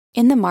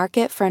In the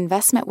market for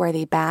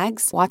investment-worthy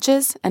bags,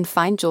 watches, and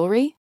fine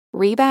jewelry,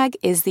 Rebag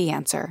is the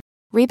answer.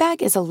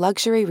 Rebag is a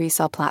luxury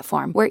resale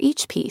platform where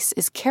each piece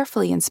is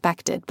carefully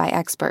inspected by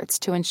experts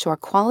to ensure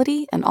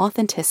quality and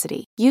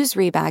authenticity. Use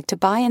Rebag to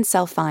buy and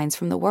sell finds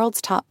from the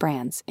world's top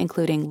brands,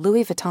 including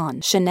Louis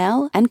Vuitton,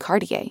 Chanel, and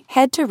Cartier.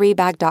 Head to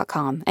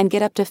Rebag.com and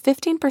get up to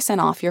 15%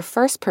 off your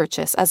first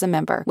purchase as a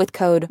member with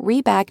code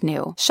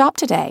REBAGNEW. Shop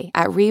today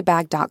at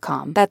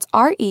Rebag.com. That's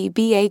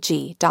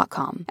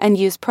REBAG.com. And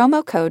use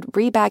promo code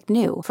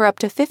REBAGNEW for up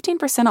to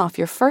 15% off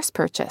your first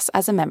purchase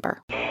as a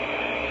member.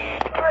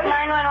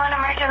 911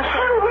 emergency.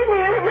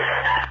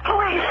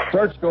 Police.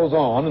 Search goes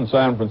on in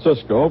San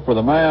Francisco for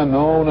the man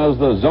known as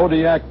the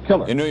Zodiac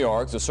Killer. In New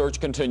York, the search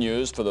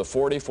continues for the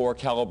 .44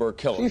 caliber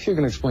killer. See if you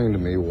can explain to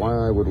me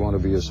why I would want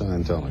to be a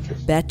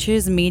Scientologist.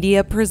 Betches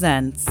Media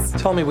presents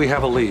Tell me we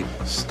have a lead.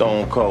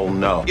 Stone Cold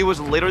No. It was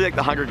literally like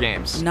the Hunger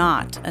Games.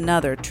 Not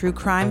Another True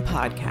Crime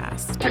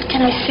Podcast. What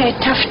can I say?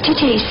 Tough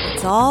titties.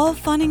 It's all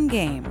fun and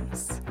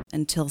games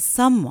until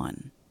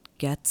someone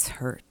gets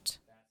hurt.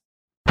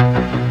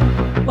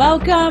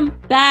 Welcome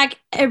back,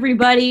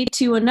 everybody,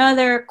 to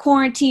another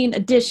quarantine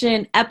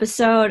edition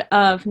episode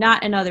of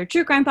Not Another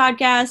True Crime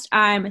Podcast.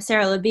 I'm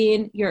Sarah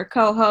Levine, your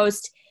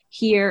co-host,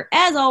 here,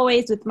 as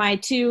always, with my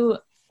two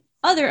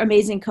other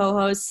amazing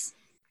co-hosts.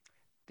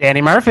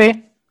 Danny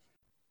Murphy.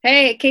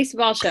 Hey, Casey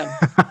Balsham.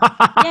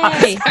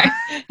 Yay!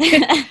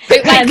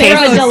 Wait, my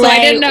throat, so I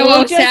didn't know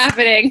what was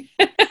happening.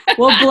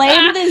 We'll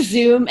blame the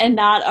Zoom and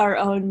not our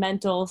own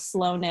mental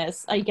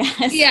slowness, I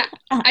guess. Yeah,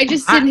 I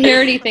just didn't hear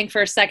anything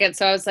for a second,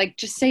 so I was like,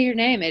 just say your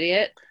name,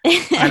 idiot.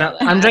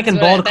 I'm drinking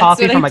bold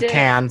coffee from a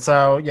can,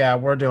 so yeah,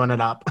 we're doing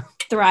it up.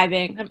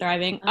 Thriving.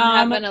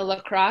 I'm having a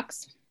LaCroix.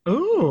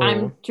 Ooh.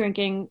 I'm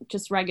drinking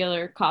just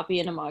regular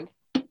coffee in a mug.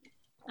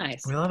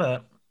 Nice. We love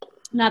it.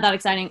 Not that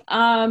exciting.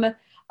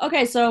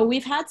 Okay, so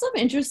we've had some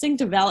interesting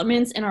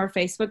developments in our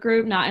Facebook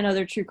group, Not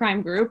Another True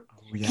Crime group.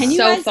 Oh, yeah. Can you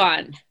so guys,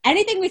 fun.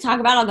 Anything we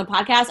talk about on the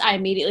podcast, I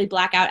immediately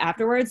black out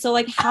afterwards. So,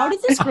 like, how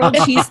did this grilled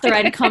cheese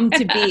thread come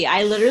to be?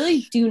 I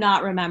literally do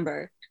not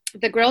remember.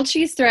 The grilled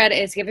cheese thread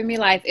is giving me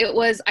life. It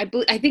was, I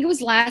think it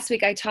was last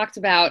week we talked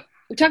about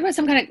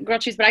some kind of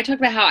grilled cheese, but I talked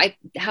about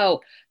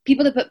how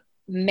people that put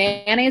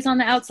mayonnaise on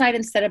the outside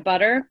instead of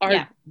butter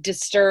are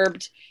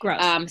disturbed,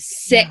 gross,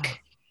 sick.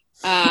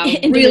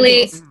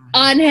 Really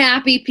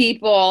unhappy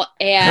people,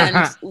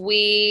 and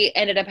we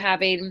ended up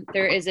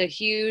there is a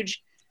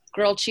huge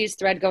grilled cheese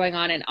thread going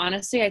on, and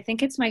honestly I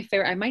think it's my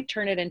favorite. I might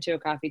turn it into a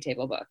coffee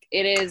table book.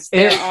 It's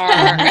a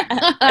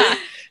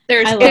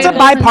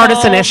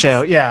bipartisan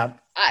issue. Yeah,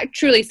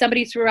 truly,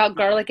 somebody threw out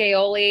garlic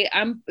aioli.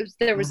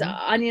 There was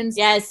onions.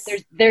 Yes,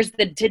 there's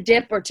the to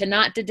dip or to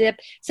not to dip.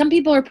 Some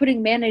people are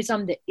putting mayonnaise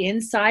on the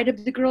inside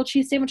of the grilled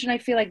cheese sandwich, and I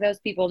feel like those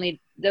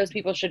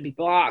people should be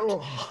blocked.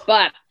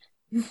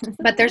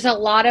 But there's a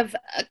lot of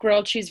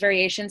grilled cheese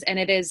variations, and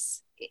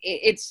it's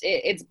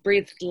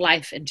breathed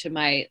life into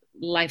my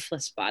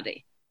lifeless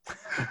body.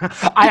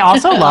 I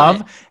also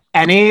love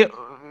any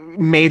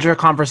major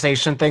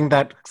conversation thing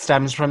that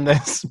stems from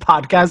this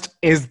podcast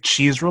is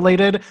cheese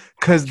related,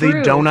 because the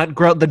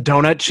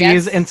donut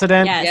cheese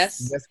incident,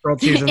 this grilled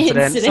cheese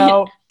incident.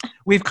 So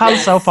we've come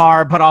so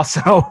far, but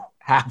also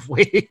have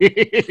we?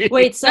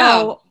 Wait,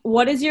 so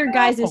what is your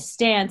guys'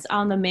 stance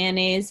on the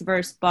mayonnaise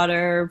versus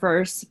butter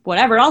versus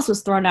whatever else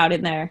was thrown out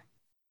in there?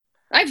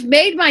 I've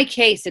made my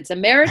case. It's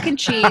American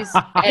cheese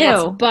and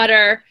it's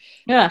butter.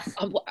 Yeah.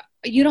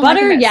 You don't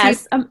butter, like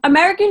yes.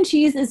 American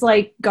cheese is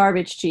like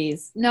garbage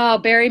cheese. No,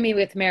 bury me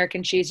with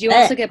American cheese. You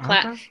also get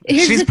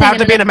She's proud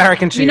to be an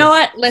American cheese. You know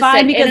what? Listen,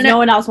 fine, because no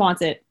one else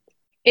wants it.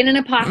 In an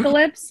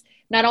apocalypse,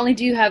 not only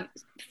do you have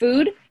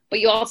food, but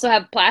you also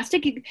have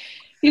plastic. You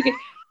can.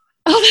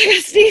 Oh my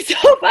God, Steve,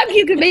 so fun.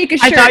 You can make a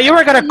shirt. I thought you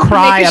were going to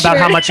cry about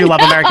how much you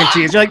love American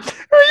cheese. You're like,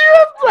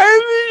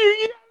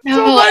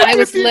 no, I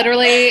was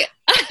literally,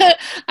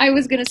 I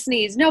was going to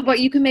sneeze. No, but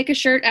you can make a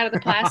shirt out of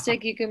the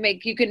plastic. You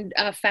can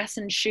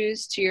fasten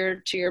shoes to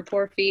your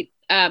poor feet.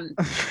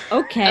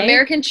 Okay.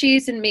 American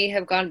cheese and me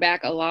have gone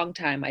back a long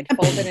time. I'd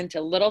fold it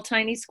into little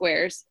tiny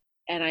squares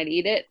and I'd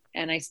eat it.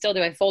 And I still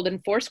do. I fold in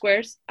 4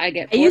 squares. I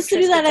used to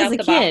do that as a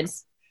kid.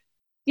 Box.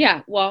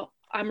 Yeah, well,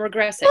 I'm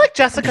regressing. I feel like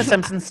Jessica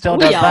Simpson still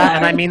does that,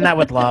 and I mean that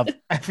with love.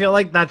 I feel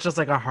like that's just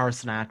like a her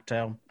snack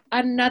too.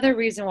 Another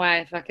reason why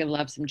I fucking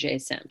love some J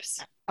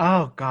Simps.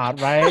 Oh God,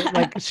 right?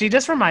 Like she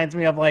just reminds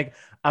me of like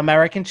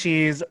American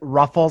cheese,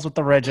 ruffles with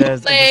the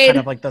ridges, and just kind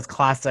of like this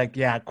classic.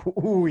 Yeah,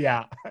 ooh,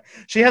 yeah.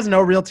 She has no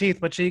real teeth,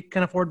 but she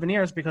can afford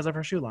veneers because of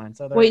her shoe line.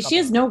 So wait, she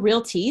has no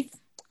real teeth?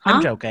 Huh?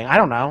 I'm joking. I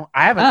don't know.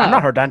 I'm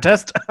not her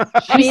dentist.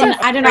 I mean,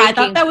 I don't know. I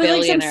thought that was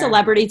like some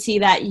celebrity tea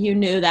that you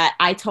knew that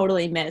I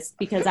totally missed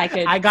because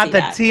I got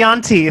the tea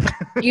on teeth.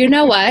 You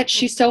know what?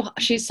 She's so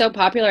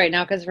popular right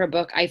now because of her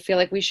book. I feel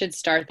like we should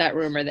start that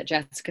rumor that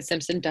Jessica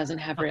Simpson doesn't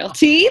have real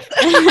teeth.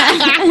 You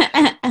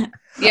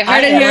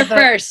heard it here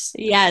first.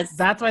 Yes.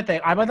 That's my thing.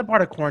 I'm at the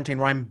part of quarantine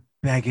where I'm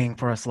begging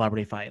for a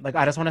celebrity fight. Like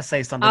I just want to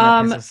say something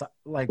that pisses,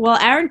 like. Well,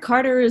 Aaron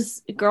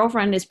Carter's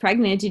girlfriend is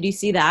pregnant. Did you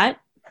see that?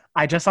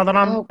 I just saw that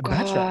on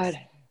God.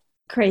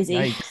 Crazy.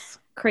 Yikes.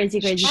 Crazy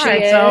She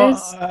shit.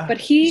 is. But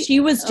she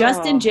was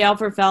just in jail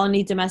for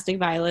felony domestic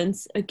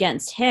violence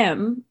against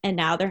him, and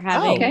now they're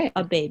having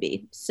a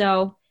baby.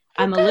 So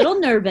I'm a little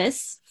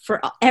nervous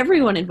for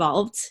everyone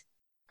involved.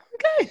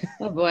 Okay.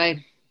 Oh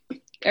boy.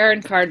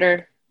 Aaron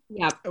Carter.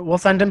 Yeah. We'll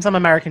send him some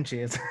American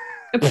cheese.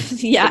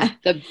 Yeah.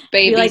 The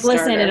baby be like,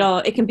 starter.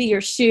 listen, it can be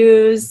your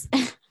shoes.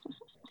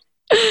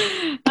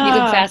 You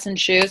can fasten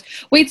shoes.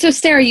 Wait, so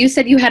Sarah, you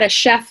said you had a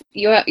chef.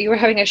 You were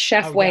having a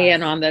chef weigh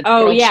in on the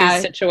grilled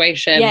cheese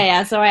situation.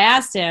 Yeah. So I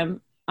asked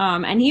him,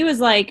 and he was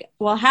like,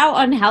 "Well, how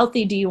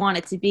unhealthy do you want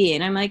it to be?"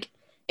 And I'm like,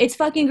 "It's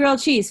fucking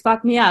grilled cheese.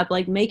 Fuck me up.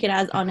 Like, make it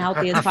as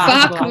unhealthy as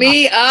possible." Fuck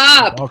me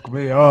up. Fuck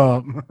me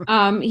up.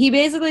 He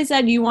basically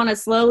said you want to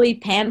slowly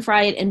pan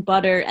fry it in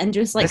butter and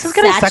just like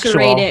saturate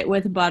sexual. It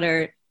with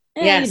butter.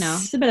 Yes. You know,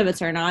 it's a bit of a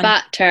turn on.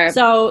 Butter.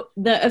 So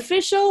the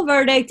official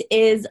verdict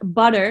is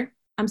butter.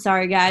 I'm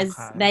sorry, guys.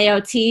 Okay. Mayo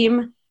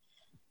team.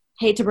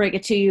 Hate to break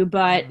it to you,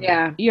 but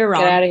you're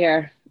wrong. Get out of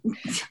here.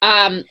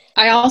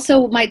 I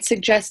also might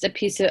suggest a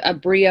piece of a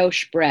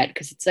brioche bread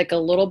because it's like a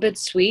little bit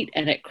sweet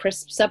and it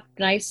crisps up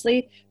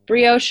nicely.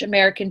 Brioche,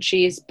 American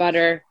cheese,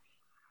 butter,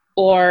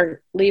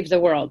 or leave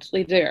the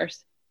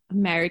earth.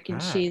 American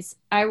cheese.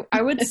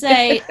 I would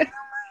say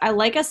I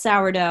like a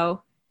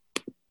sourdough.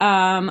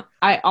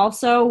 I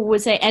also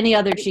would say any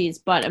other cheese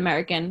but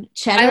American.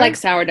 Cheddar. I like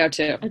sourdough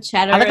too. A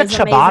cheddar. I like a is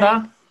ciabatta.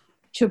 Amazing.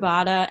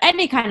 Ciabatta,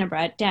 any kind of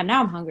bread. Damn,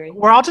 now I'm hungry.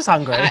 We're all just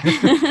hungry.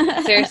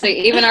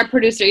 Seriously, even our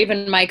producer,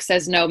 even Mike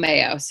says no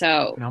mayo.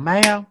 So no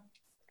mayo.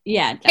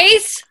 Yeah.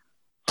 Case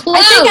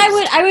closed. I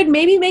think I would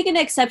maybe make an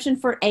exception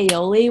for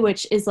aioli,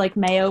 which is like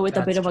mayo with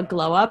a bit of a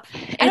glow up.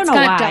 I don't know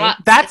why.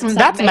 That's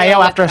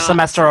mayo after a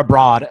semester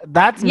abroad.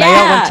 That's mayo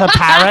went to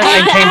Paris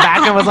and came back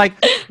and was like,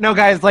 no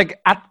guys, like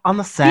on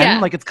the Seine,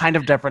 like it's kind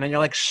of different. And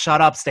you're like,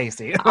 shut up,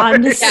 Stacey.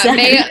 On the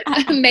Seine.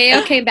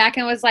 Mayo came back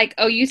and was like,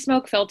 oh, you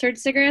smoke filtered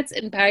cigarettes?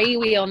 In Paris,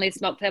 we only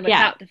smoke them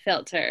without the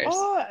filters.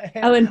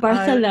 Oh, in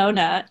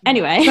Barcelona.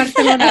 Anyway.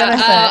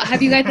 Barcelona.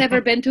 Have you guys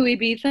ever been to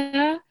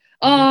Ibiza?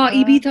 Oh,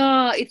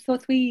 Ibiza. It's so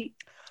sweet.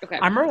 Okay.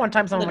 I remember one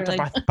time someone went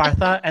to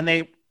Bartha and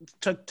they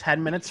took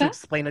 10 minutes to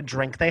explain a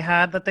drink they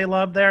had that they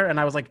loved there. And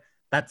I was like,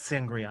 that's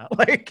sangria.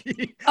 Like,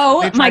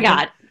 oh my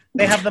God.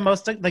 They have the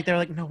most, like, they're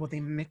like, no, well,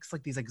 they mix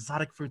like these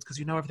exotic fruits because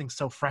everything's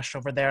so fresh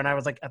over there. And I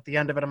was like, at the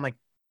end of it, I'm like,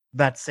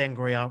 that's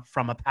sangria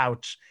from a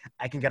pouch.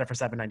 I can get it for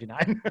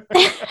 $7.99.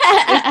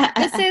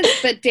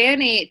 But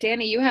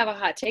Danny, you have a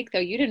hot take though.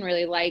 You didn't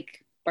really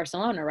like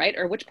Barcelona, right?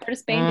 Or which part of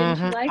Spain didn't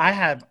you like? I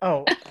have,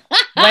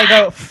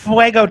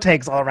 fuego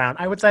takes all around.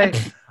 I would say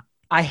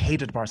I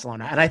hated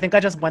Barcelona. And I think I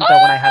just went there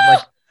when I had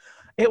like,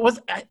 it was,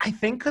 I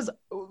think because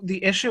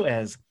the issue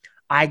is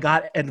I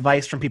got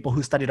advice from people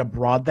who studied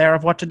abroad there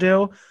of what to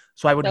do.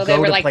 So I would go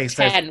to like places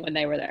 10 when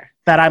they were there.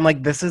 That I'm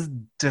like, this is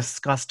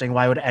disgusting.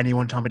 Why would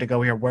anyone tell me to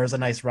go here? Where's a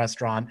nice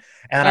restaurant?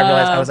 And then I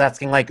realized I was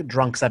asking like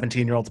drunk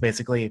 17-year-olds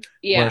basically,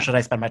 where should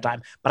I spend my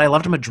time? But I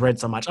loved Madrid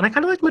so much. And I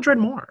kind of like Madrid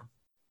more.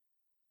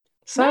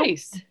 So,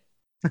 nice.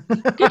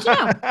 Good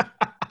job.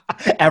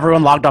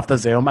 Everyone logged off the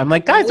Zoom. I'm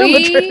like, guys, we're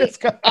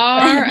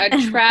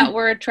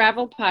a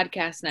travel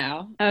podcast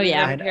now. Oh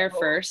yeah, we were here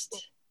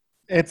first.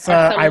 It's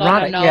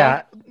ironic.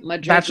 Yeah,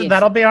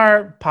 that'll be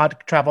our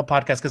travel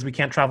podcast because we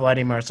can't travel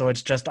anymore. So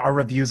it's just our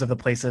reviews of the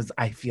places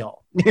I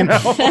feel.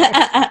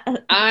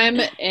 I'm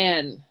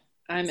in.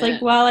 It's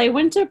like, well, I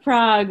went to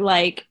Prague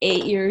like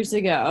 8 years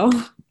ago.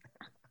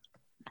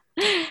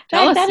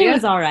 It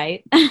was all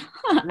right.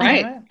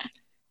 Right.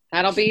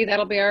 That'll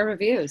be our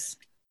reviews.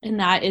 And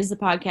that is the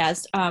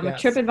podcast.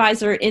 Yes.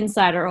 TripAdvisor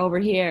Insider over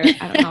here.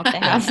 I don't know if they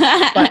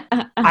have.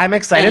 But I'm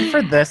excited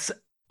for this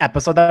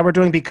episode that we're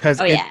doing because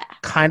it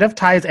kind of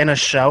ties in a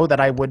show that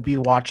I would be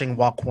watching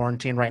while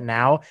quarantined right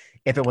now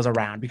if it was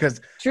around. Because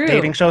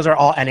dating shows are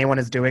all anyone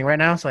is doing right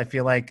now. So I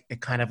feel like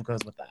it kind of goes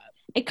with that.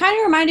 It kind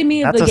of reminded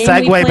me of the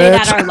game we played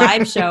at our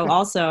live show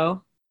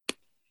also.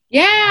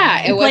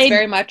 Yeah, it was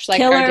very much like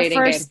Killer our dating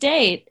First game.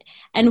 Date.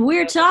 And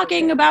we're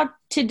talking about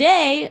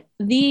today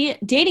the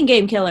dating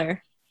game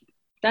killer.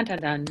 Dun, dun,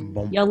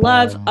 dun. You'll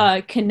love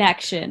a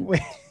connection.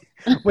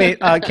 Wait,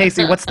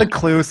 Casey, what's the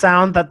clue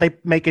sound that they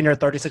make in your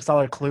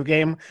 $36 clue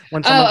game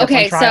when someone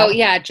gets on trial? So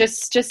yeah,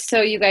 just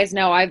so you guys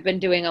know, I've been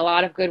doing a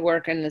lot of good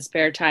work in the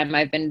spare time.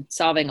 I've been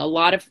solving a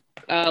lot of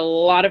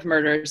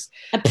murders.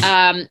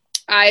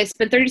 I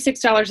spent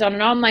 $36 on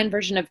an online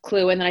version of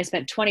Clue, and then I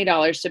spent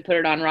 $20 to put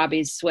it on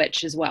Robbie's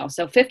Switch as well.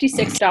 So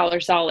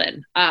 $56 all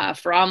in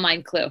for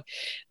online Clue.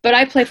 But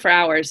I play for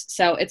hours,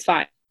 so it's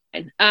fine.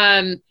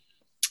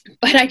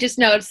 But I just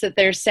noticed that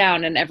there's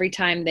sound, and every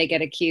time they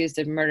get accused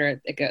of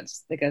murder, it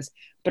goes,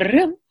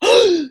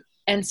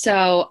 and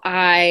so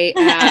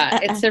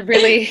it's a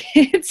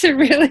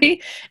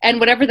really,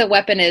 and whatever the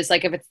weapon is,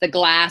 like if it's the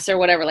glass or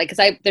whatever, like, cause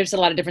there's a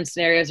lot of different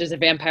scenarios. There's a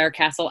vampire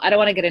castle. I don't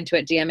want to get into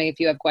it. DM me if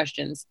you have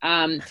questions.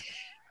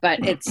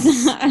 But it's,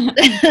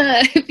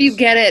 if you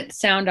get it,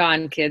 sound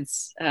on,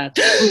 kids.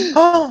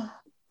 Wow.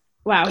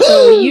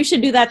 So you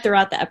should do that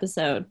throughout the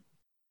episode.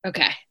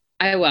 Okay.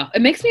 I will.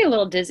 It makes me a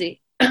little dizzy.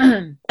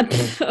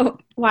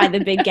 Why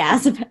the big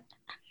gasp?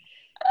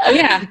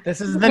 Yeah.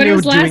 This is the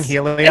new doing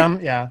helium.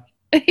 Yeah.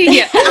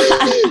 Yeah.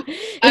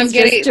 I'm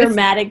getting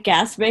dramatic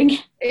gasping.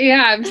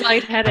 Yeah, I'm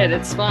lightheaded.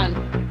 It's fun.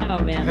 Oh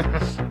man.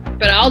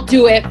 But I'll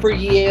do it for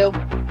you.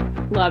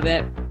 Love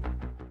it.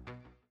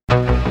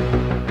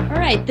 All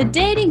right, the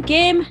dating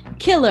game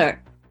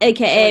killer,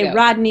 aka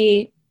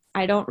Rodney.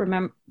 I don't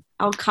remember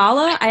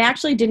Alcala. I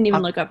actually didn't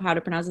even look up how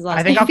to pronounce his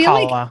last name. I think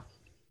Alcala.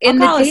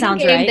 In Alcala the dating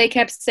sounds game, right. they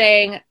kept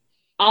saying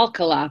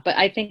Alcala, but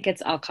I think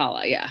it's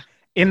Alcala. Yeah.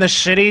 In the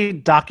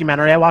shitty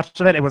documentary I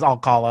watched of it, it was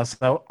Alcala.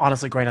 So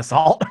honestly, grain of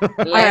salt.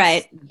 All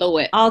right, do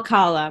it.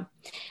 Alcala.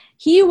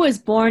 He was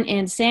born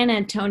in San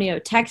Antonio,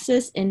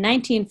 Texas in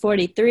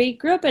 1943,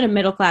 grew up in a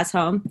middle-class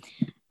home.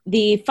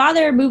 The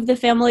father moved the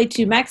family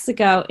to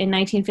Mexico in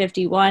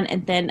 1951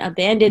 and then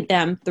abandoned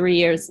them 3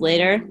 years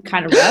later.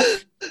 Kind of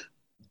rough.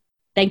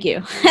 Thank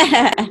you.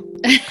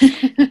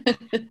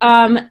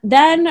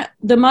 Then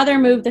the mother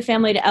moved the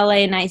family to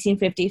LA in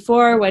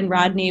 1954 when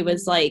Rodney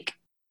was like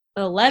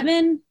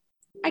 11.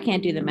 I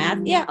can't do the math.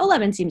 Yeah,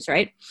 11 seems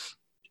right.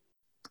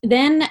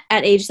 Then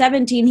at age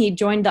 17, he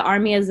joined the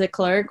army as a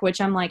clerk,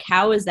 which I'm like,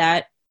 how is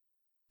that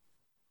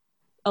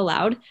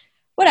allowed?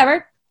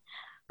 Whatever.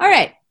 All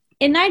right.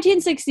 In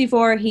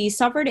 1964, he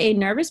suffered a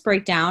nervous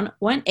breakdown,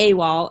 went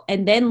AWOL,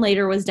 and then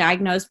later was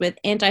diagnosed with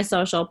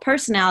antisocial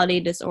personality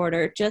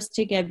disorder, just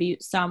to give you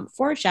some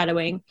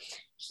foreshadowing.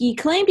 He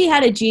claimed he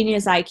had a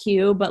genius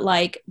IQ, but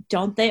like,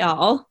 don't they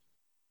all?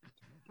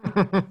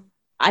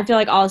 I feel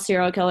like all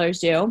serial killers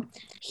do.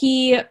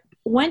 He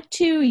went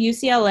to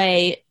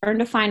UCLA,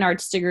 earned a fine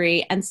arts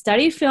degree, and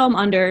studied film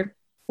under,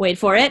 wait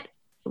for it,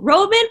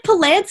 Roman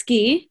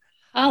Polanski.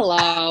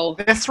 Hello.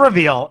 This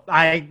reveal,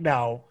 I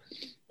know.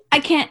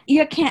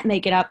 You can't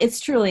make it up. It's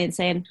truly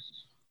insane.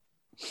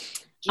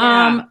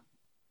 Yeah.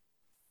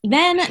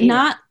 Then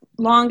not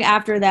long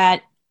after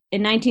that,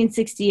 in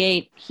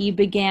 1968, he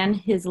began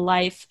his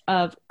life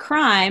of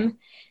crime.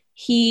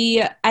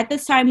 At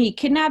this time, he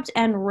kidnapped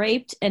and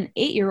raped an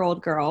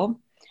 8-year-old girl.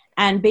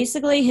 And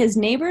basically, his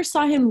neighbors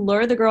saw him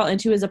lure the girl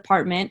into his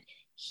apartment.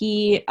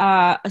 He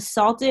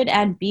assaulted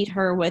and beat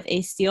her with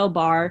a steel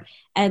bar.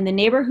 And the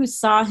neighbor who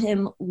saw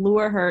him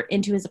lure her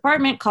into his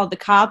apartment called the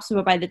cops.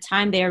 But by the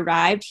time they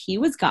arrived, he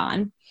was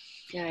gone.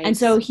 Yikes. And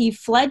so he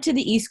fled to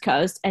the East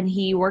Coast, and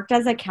he worked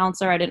as a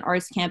counselor at an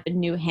arts camp in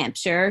New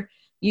Hampshire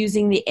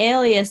using the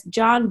alias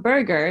John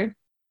Berger.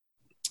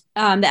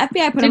 The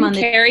FBI put him on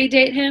the... Didn't Carrie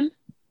date him?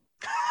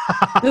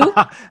 Who?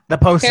 The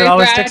poster Carrie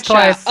always Bradshaw. sticks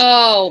twice.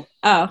 Oh.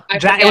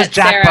 It was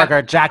Jack Sarah.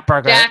 Berger. Jack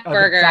Berger. Jack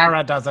Berger.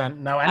 Sarah doesn't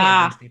know any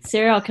of these people.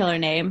 Serial killer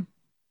name.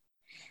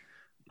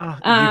 You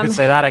could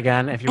say that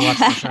again if you watch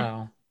the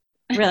show.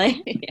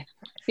 Really? Yeah.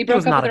 He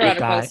broke up with her on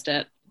a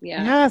Post-it.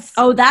 Yeah. Yes.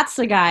 Oh, that's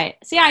the guy.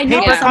 See, I know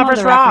Paper some of covers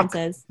the rock.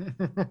 references.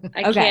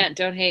 I can't.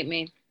 Don't hate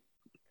me.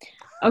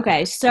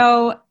 Okay,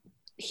 so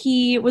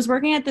he was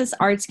working at this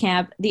arts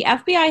camp. The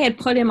FBI had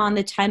put him on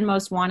the 10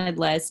 most wanted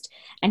list,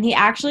 and he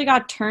actually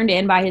got turned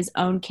in by his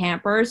own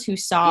campers who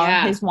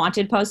saw his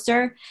wanted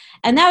poster.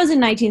 And that was in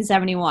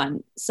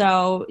 1971.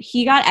 So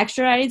he got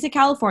extradited to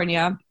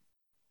California.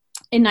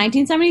 In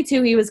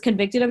 1972, he was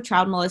convicted of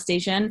child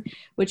molestation,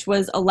 which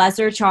was a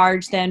lesser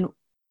charge than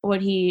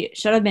what he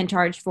should have been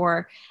charged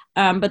for.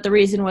 But the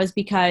reason was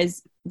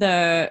because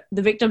the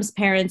victim's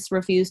parents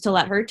refused to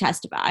let her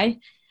testify.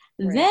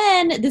 Right.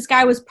 Then this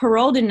guy was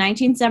paroled in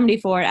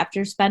 1974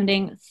 after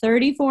spending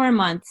 34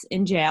 months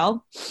in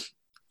jail.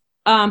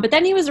 But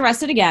then he was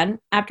arrested again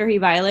after he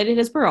violated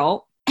his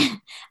parole.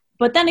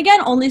 But then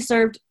again, only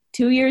served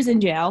 2 years in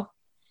jail.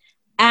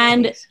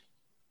 And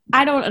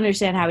I don't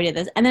understand how he did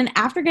this. And then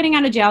after getting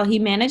out of jail, he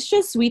managed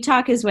to sweet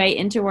talk his way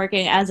into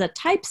working as a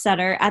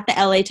typesetter at the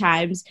LA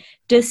Times,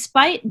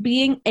 despite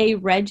being a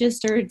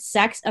registered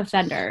sex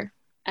offender.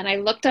 And I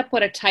looked up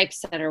what a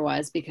typesetter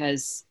was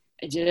because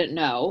I didn't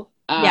know.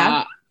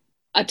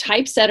 A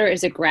typesetter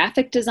is a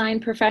graphic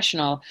design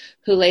professional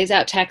who lays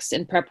out text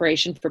in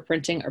preparation for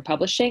printing or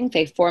publishing.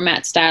 They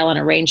format, style, and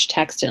arrange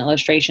text and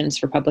illustrations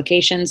for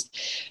publications.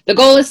 The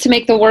goal is to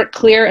make the work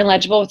clear and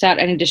legible without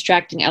any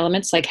distracting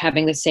elements like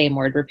having the same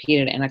word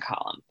repeated in a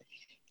column.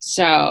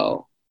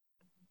 So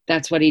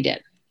that's what he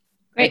did.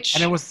 Great.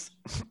 And it was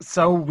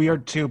so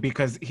weird, too,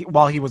 because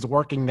while he was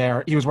working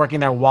there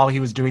while he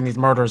was doing these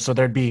murders. So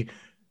there'd be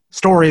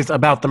stories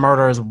about the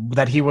murders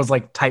that he was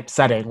like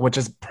typesetting, which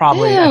is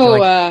probably I feel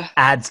like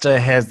adds to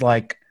his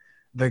like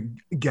the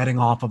getting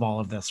off of all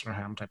of this for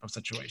him type of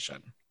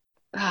situation.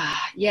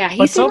 Yeah,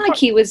 he seemed like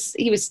he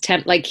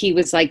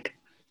was like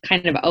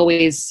kind of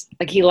always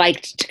like he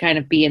liked to kind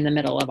of be in the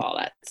middle of all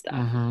that stuff.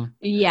 Mm-hmm.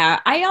 Yeah,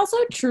 I also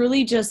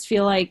truly just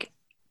feel like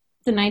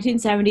the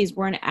 1970s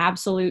were an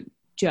absolute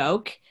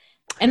joke,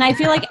 and I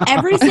feel like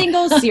every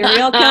single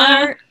serial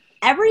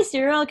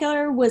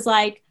killer was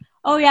like,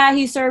 oh yeah,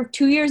 he served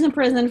 2 years in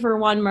prison for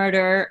one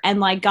murder and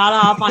like got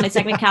off on a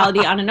technicality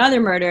on another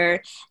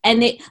murder.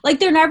 And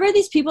they're never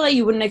these people that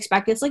you wouldn't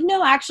expect. It's like,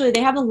 no, actually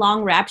they have a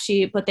long rap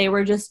sheet, but they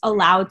were just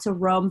allowed to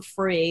roam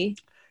free.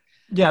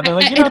 Yeah. They're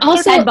like, and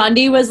also Ted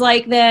Bundy was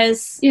like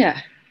this.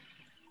 Yeah.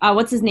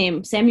 What's his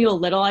name? Samuel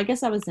Little. I guess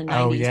that was the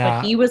 90s,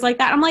 but he was like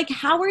that. I'm like,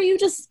 how are you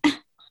just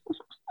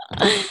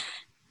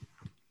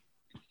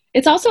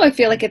It's also, I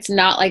feel like it's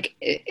not like,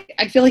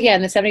 I feel like, yeah,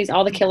 in the 70s,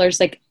 all the killers,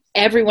 like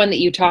everyone that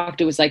you talked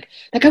to was like,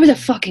 that guy was a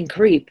fucking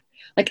creep.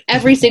 Like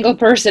every single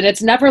person.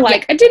 It's never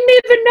like, I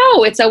didn't even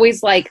know. It's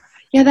always like,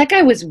 yeah, that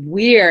guy was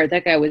weird.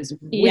 That guy was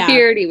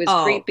weird. He was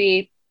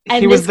creepy.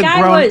 And this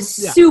guy was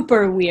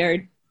super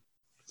weird.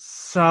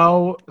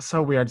 So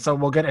weird. So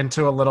we'll get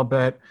into a little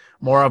bit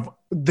more of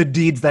the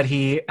deeds that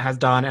he has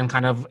done and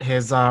kind of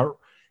his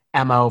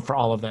MO for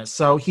all of this.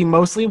 So he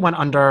mostly went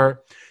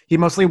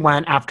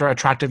after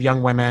attractive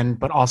young women,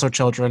 but also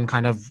children,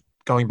 kind of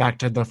going back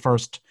to the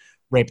first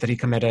rape that he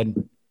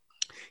committed.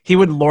 He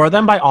would lure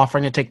them by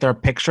offering to take their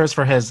pictures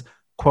for his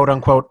quote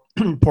unquote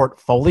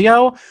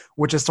portfolio,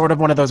 which is sort of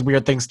one of those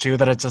weird things too,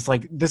 that it's just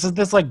like, this is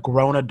this like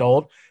grown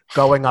adult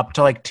going up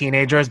to like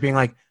teenagers being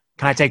like,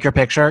 can I take your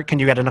picture? Can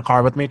you get in a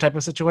car with me type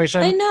of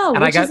situation? I know,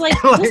 and which is like,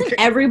 doesn't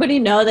everybody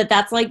know that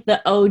that's like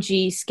the OG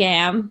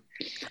scam?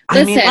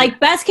 Listen, like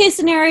best case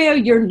scenario,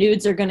 your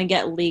nudes are going to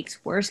get leaked.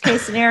 Worst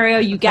case scenario,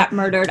 you get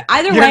murdered.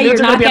 Either way, you're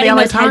not getting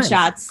those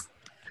headshots.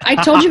 I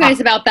told you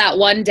guys about that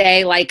one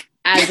day, like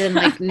as in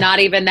like not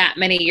even that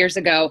many years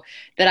ago,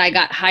 that I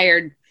got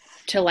hired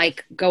to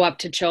like go up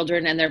to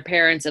children and their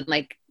parents and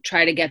like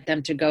try to get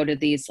them to go to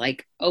these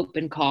like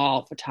open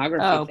call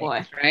photography things,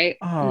 boy. Right?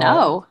 Oh,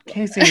 no.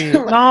 Casey,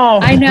 no.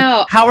 I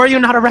know. How are you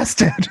not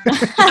arrested?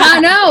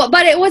 I know,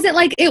 but it wasn't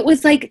like, it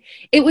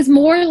was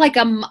more like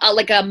a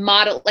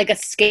model, like a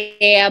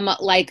scam,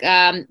 like,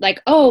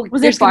 oh,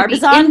 was there's it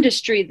Barbizon?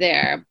 Industry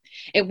there.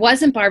 It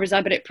wasn't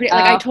Barbizon, but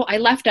I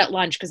left at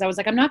lunch because I was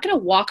like, I'm not going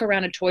to walk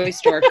around a toy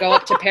store, go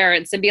up to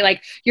parents and be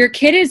like, your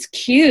kid is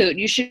cute.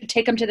 You should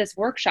take them to this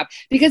workshop,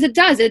 because it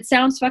does. It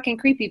sounds fucking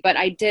creepy, but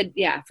I did.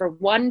 Yeah. For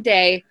one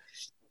day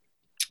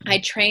I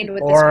trained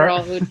with this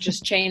girl who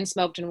just chain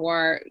smoked and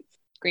wore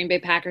Green Bay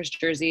Packers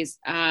jerseys.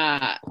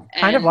 Kind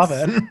of love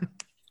it.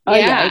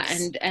 Yeah.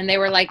 And they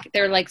were like,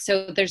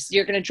 so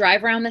you're going to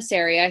drive around this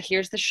area.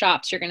 Here's the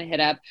shops you're going to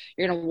hit up.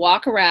 You're going to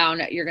walk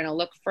around. You're going to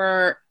look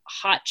for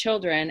hot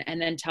children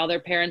and then tell their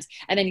parents,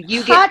 and then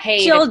you get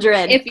paid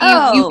children. If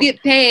you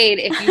get paid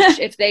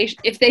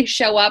if they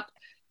show up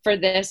for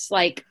this,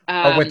 like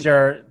with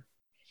your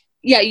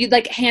you'd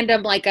like hand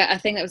them like a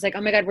thing that was like,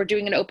 oh my God, we're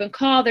doing an open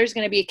call, there's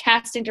going to be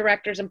casting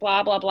directors and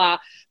blah blah blah,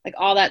 like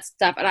all that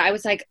stuff. And I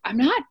was like, I'm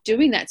not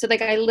doing that. So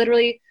like I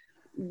literally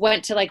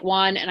went to like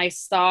one and I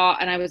saw,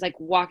 and I was like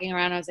walking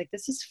around, I was like,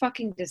 this is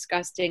fucking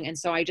disgusting. And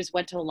so I just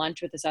went to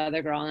lunch with this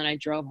other girl and then I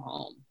drove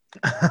home.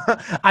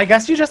 I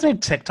guess you just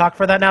need TikTok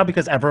for that now,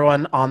 because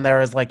everyone on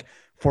there is like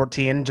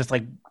 14, just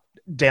like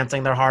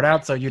dancing their heart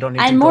out. So you don't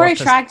need and to more go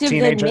attractive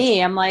than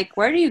me. I'm like,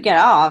 where do you get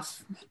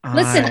off?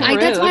 Listen,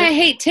 that's why I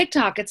hate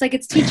TikTok. It's like,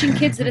 it's teaching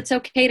kids that it's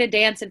okay to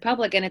dance in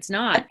public, and it's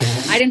not.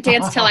 I didn't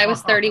dance till I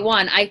was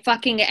 31. I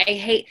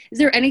hate. Is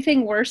there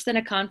anything worse than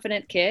a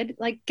confident kid?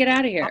 Like, get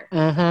out of here.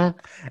 Mm-hmm.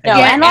 No,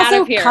 and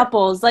also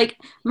couples. Like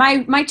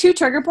my two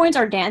trigger points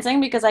are dancing,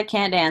 because I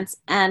can't dance,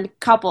 and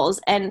couples.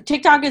 And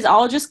TikTok is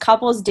all just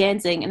couples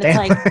dancing, and it's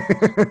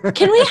like,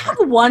 can we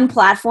have one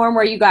platform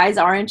where you guys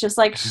aren't just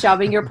like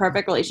shoving your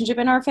perfect relationship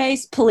in our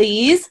face,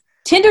 please?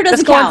 Tinder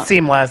doesn't count. Just go on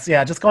Seamless.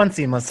 Yeah, just go on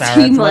Seamless, Sarah.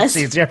 Seamless. It's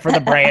much easier for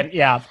the brain.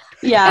 Yeah.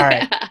 Yeah. All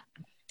right.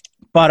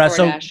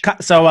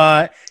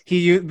 But he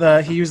used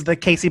the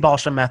Casey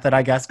Balsham method,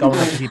 I guess, going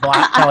up to people,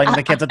 telling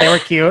the kids that they were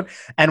cute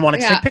and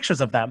wanting to take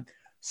pictures of them.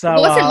 So it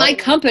wasn't my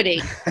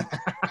company.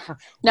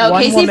 No,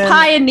 Casey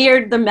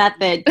pioneered the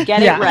method.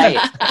 Get it right.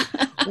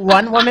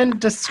 One woman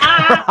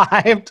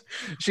described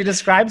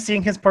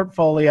seeing his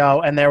portfolio,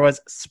 and there was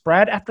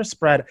spread after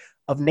spread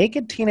of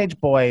naked teenage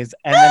boys,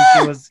 and then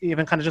she was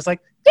even kind of just like,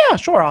 yeah,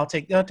 sure, I'll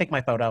take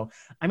my photo.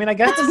 I mean, I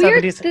guess that's the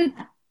weird 70s.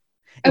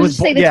 I was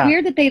just saying, that's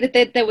weird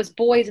that that was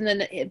boys, and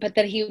then but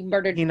that he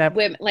murdered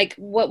women. Like,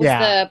 what was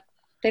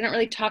they don't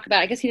really talk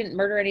about. I guess he didn't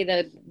murder any of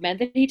the men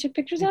that he took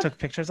pictures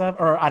of.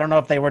 Or I don't know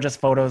if they were just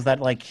photos that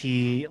like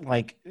he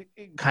like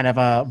kind of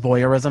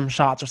voyeurism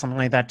shots or something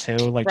like that too,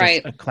 like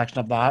just a collection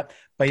of that.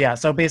 But yeah,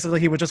 so basically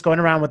he was just going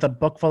around with a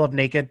book full of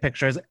naked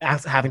pictures,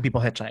 having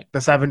people hitchhike. The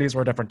 70s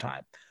were a different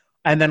time.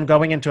 And then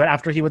going into it,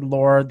 after he would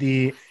lure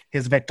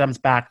his victims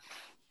back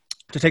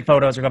to take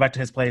photos or go back to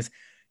his place,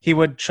 he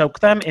would choke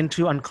them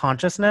into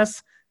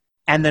unconsciousness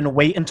and then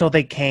wait until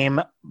they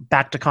came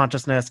back to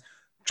consciousness,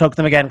 choke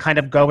them again, kind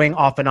of going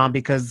off and on,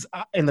 because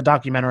in the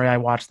documentary I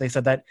watched, they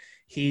said that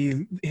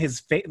he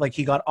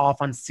got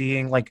off on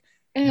seeing like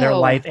their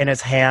life in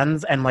his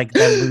hands, and like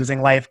then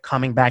losing life,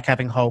 coming back,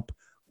 having hope,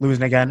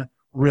 losing again,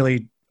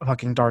 really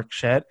fucking dark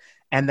shit.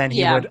 And then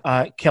he would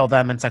kill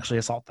them and sexually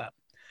assault them.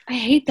 I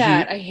hate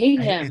that. I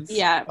hate him.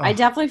 Yeah, I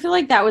definitely feel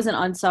like that was an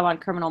unsub on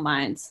Criminal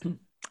Minds.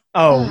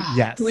 Oh,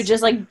 yes. Who would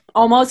just like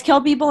almost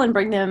kill people and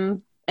bring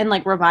them and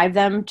like revive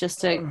them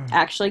just to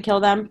actually kill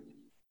them.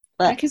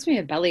 That gives me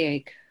a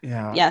bellyache.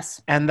 Yeah.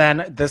 Yes. And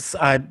then this,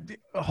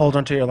 hold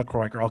on to your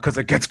LaCroix, girl, because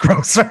it gets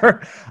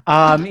grosser.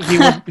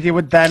 He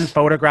would then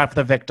photograph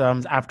the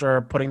victims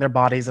after putting their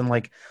bodies in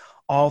like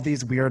all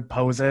these weird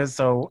poses.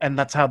 So, and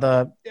that's how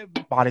the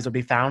bodies would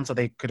be found. So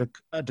they could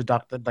have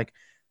deducted like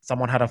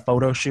someone had a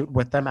photo shoot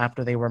with them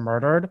after they were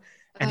murdered.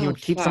 and he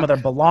would keep some of their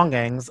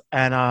belongings.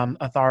 And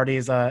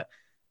authorities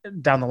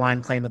down the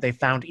line claim that they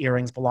found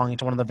earrings belonging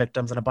to one of the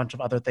victims and a bunch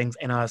of other things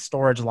in a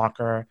storage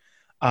locker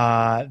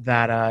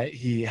that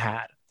he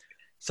had.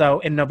 So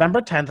in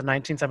November 10th,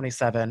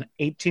 1977,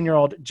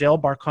 18-year-old Jill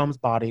Barcomb's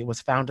body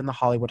was found in the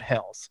Hollywood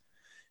Hills.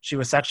 She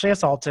was sexually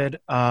assaulted,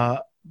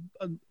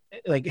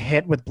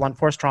 hit with blunt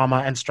force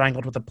trauma, and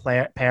strangled with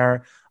a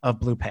pair of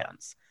blue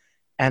pants.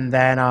 And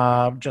then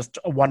just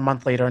 1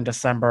 month later in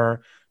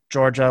December,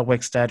 Georgia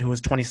Wickstead, who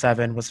was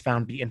 27, was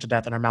found beaten to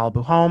death in her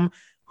Malibu home,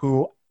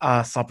 who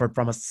suffered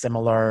from a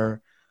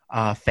similar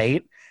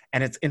fate.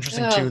 And it's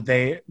interesting, too.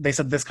 They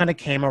said this kind of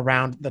came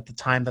around at the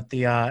time that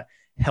the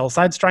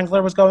Hillside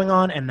Strangler was going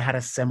on and had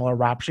a similar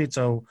rap sheet.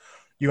 So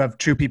you have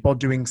two people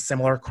doing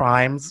similar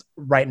crimes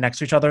right next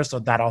to each other. So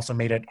that also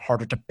made it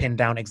harder to pin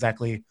down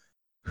exactly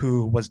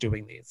who was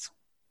doing these.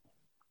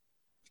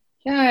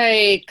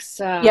 Yikes.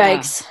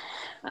 Yikes.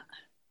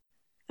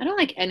 I don't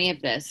like any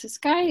of this. This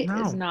guy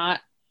is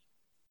not,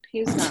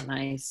 he's not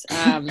nice.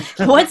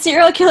 What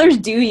serial killers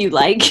do you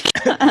like?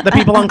 The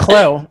people on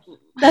Clue.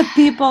 The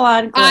people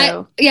on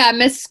Clue.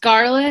 Miss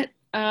Scarlet,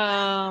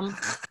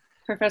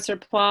 Professor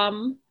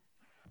Plum.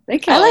 They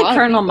kill I like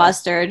Colonel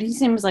Mustard. He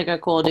seems like a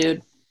cool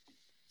dude.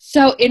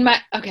 So in my,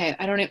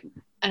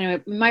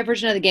 anyway, my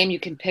version of the game, you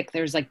can pick,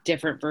 there's like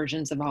different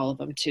versions of all of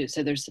them too.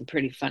 So there's some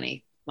pretty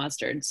funny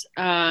mustards.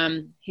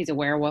 He's a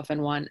werewolf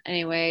in one.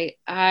 Anyway,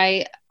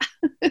 I've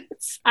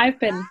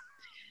been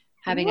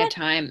having a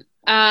time.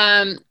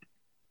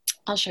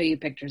 I'll show you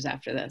pictures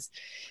after this.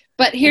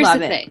 But here's the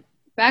thing.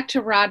 Back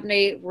to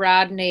Rodney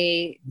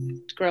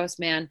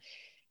Grossman.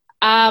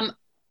 So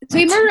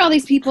he murdered all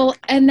these people,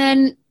 and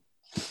then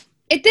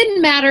it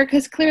didn't matter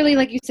because clearly,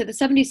 like you said, the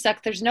 70s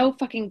sucked. There's no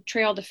fucking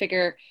trail to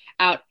figure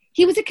out.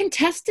 He was a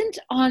contestant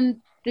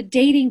on the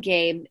dating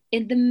game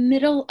in the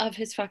middle of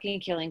his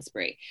fucking killing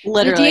spree.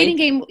 Literally.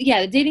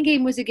 The dating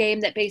game was a game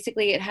that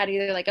basically it had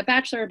either like a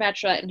bachelor or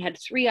bachelorette and had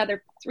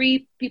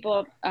three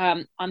people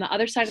on the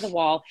other side of the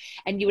wall,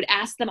 and you would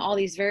ask them all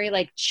these very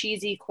like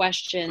cheesy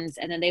questions,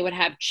 and then they would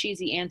have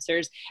cheesy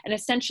answers, and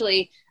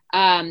essentially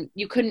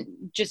you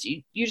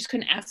just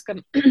couldn't ask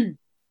them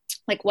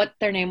like what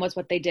their name was,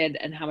 what they did,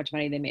 and how much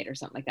money they made or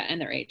something like that, and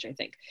their age, I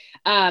think.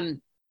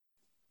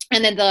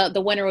 And then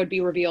the winner would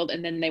be revealed,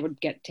 and then they would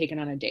get taken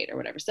on a date or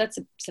whatever. So that's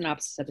a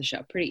synopsis of the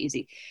show. Pretty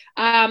easy.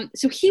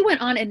 So he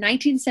went on in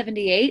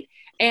 1978,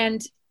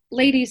 and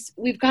ladies,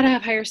 we've got to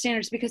have higher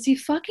standards because he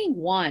fucking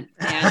won,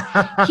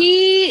 man.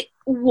 He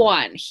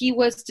won. He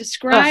was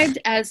described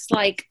as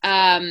like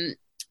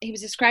he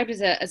was described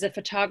as a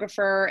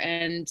photographer,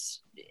 and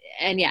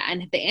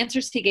the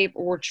answers he gave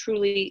were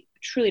truly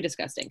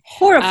disgusting,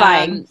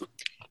 horrifying. So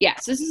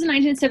this is in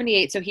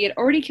 1978. So he had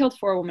already killed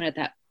 4 women at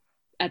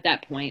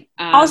that point.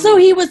 Also,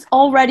 he was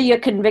already a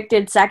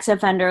convicted sex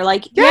offender.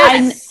 Like,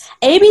 yes!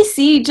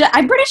 ABC,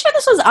 I'm pretty sure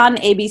this was on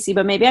ABC,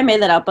 but maybe I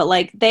made that up. But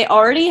like, they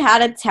already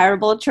had a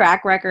terrible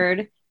track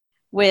record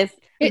with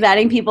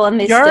vetting people, and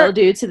they still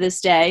do to this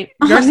day.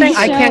 You're saying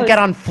I can't get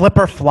on Flip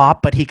or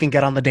Flop, but he can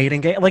get on the dating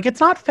game? Like, it's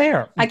not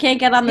fair. I can't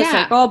get on the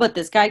Circle, but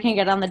this guy can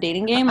get on the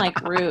dating game? Like,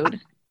 rude.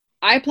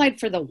 I applied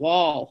for the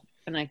Wall,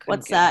 and I couldn't.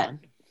 What's that? On.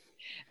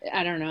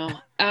 I don't know.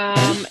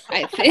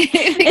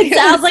 It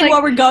sounds like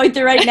what we're going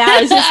through right now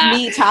is just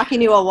me talking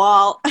to a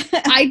wall.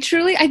 I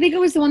think it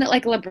was the one that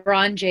like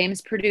LeBron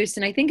James produced,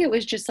 and I think it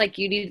was just like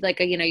you need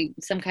like a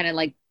some kind of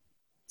like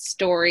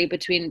story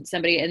between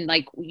somebody, and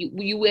like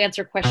you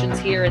answer questions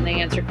here and they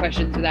answer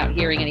questions without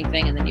hearing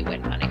anything, and then you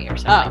win money or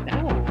something like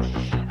that.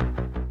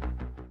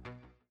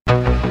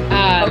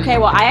 Okay,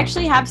 well, I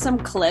actually have some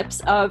clips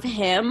of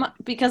him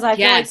because I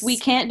feel like we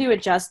can't do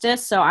it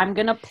justice, so I'm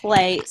going to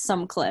play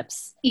some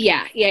clips.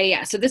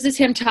 Yeah. So this is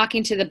him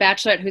talking to the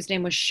bachelorette whose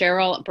name was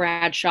Cheryl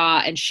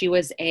Bradshaw, and she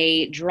was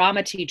a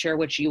drama teacher,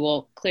 which you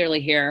will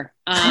clearly hear.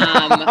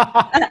 And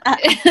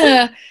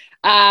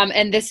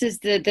this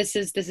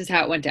is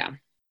how it went down.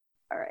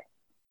 All right.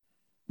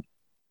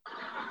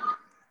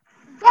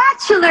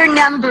 Bachelor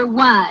number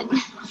 1.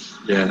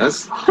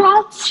 Yes.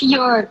 What's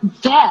your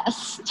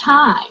best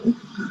time?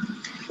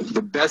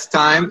 The best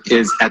time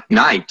is at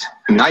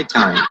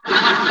nighttime.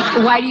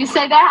 Why do you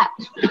say that?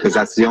 Because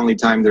that's the only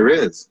time there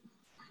is.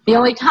 The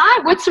only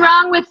time? What's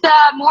wrong with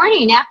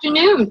morning,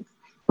 afternoon?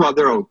 Well,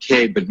 they're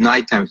okay, but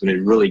nighttime's when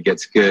it really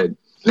gets good.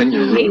 Then you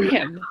really hate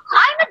him.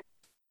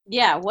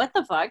 Yeah, what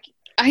the fuck?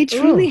 I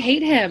truly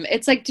hate him.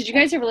 It's like, did you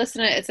guys ever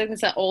listen to it? It's like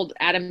that old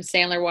Adam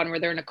Sandler one where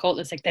they're in a cult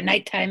and it's like, the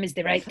nighttime is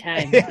the right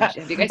time. Yeah.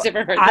 Have you guys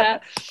ever heard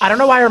that? I don't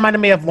know why it reminded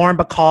me of Lauren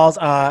Bacall's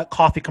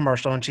coffee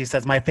commercial, and she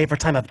says, my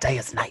favorite time of day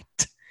is night.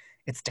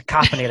 It's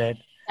decaffeinated.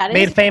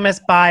 Made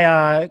famous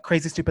by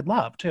Crazy Stupid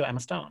Love, too, Emma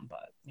Stone.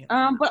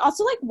 But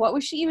also, like, what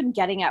was she even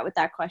getting at with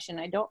that question?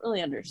 I don't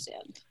really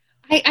understand.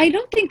 I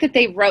don't think that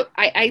they wrote,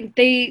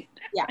 they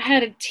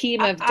had a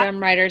team of dumb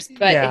writers,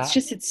 but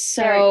it's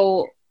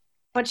so...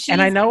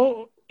 And I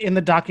know in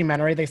the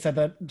documentary they said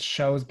that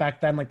shows back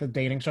then, like the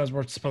dating shows,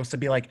 were supposed to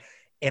be like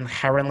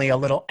inherently a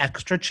little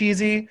extra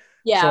cheesy.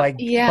 Yeah. So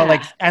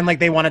but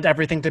they wanted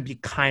everything to be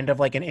kind of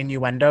like an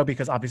innuendo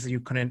because obviously you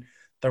couldn't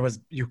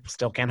you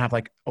still can't have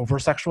like over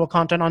sexual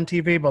content on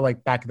TV, but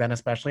like back then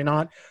especially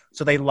not.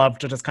 So they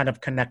loved to just kind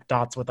of connect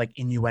dots with like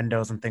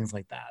innuendos and things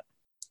like that.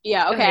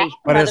 Yeah, okay.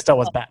 But it still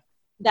was bad.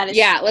 That is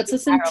let's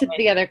listen to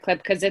the other clip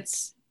because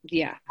it's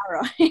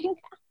harrowing.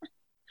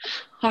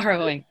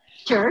 Harrowing.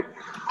 Sure.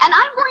 And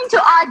I'm going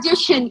to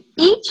audition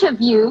each of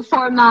you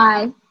for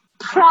my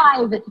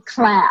private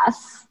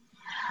class.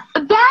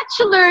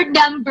 Bachelor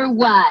number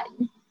 1.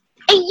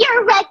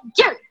 You're a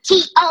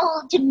dirty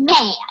old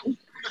man.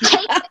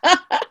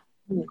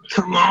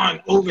 Come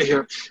on, over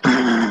here.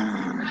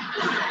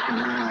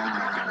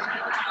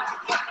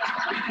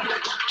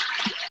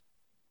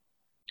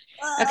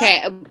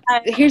 Okay,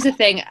 here's the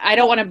thing. I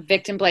don't want to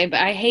victim blame, but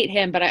I hate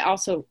him, but I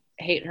also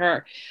hate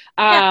her.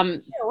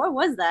 What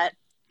was that?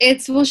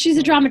 She's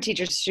a drama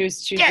teacher.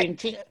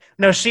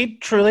 No, she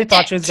truly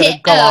thought she was going to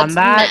go on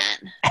that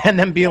and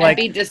then be like,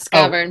 be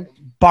discovered. Oh,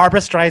 Barbara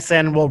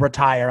Streisand will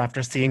retire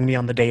after seeing me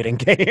on The Dating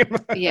Game.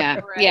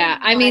 Yeah.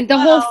 I mean, the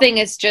whole thing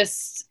is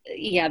just,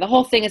 I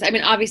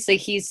mean, obviously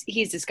he's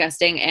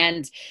disgusting.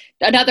 And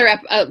another,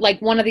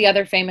 like one of the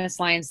other famous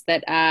lines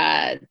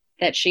that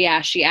she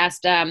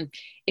asked,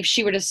 if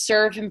she were to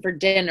serve him for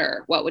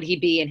dinner, what would he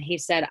be? And he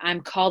said, I'm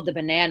called the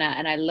banana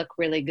and I look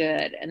really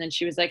good. And then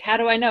she was like, how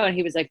do I know? And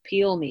he was like,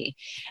 peel me.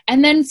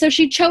 And then, so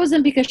she chose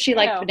him because she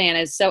liked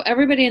bananas. So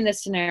everybody in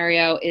this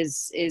scenario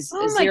is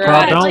 0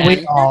 out of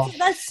 10.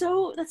 That's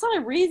not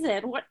a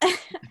reason. What?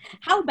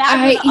 How bad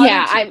are the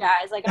other two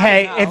guys? Like,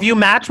 hey, if you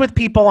match with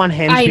people on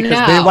Hinge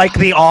because they like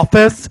The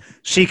Office,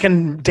 she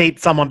can date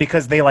someone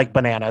because they like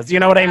bananas. You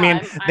know what I mean?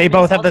 They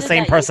both have the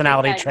same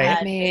personality trait.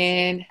 I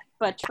mean,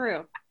 but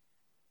true.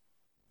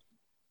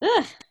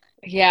 Ugh.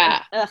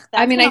 Yeah. Ugh,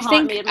 I mean, I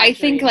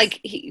think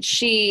like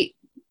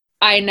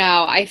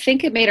I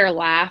think it made her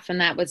laugh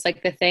and that was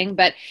like the thing,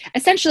 but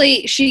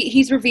essentially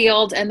he's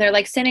revealed and they're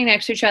like standing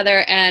next to each other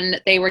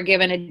and they were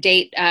given a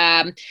date.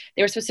 They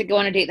were supposed to go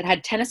on a date that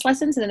had tennis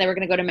lessons and then they were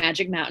going to go to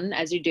Magic Mountain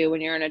as you do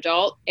when you're an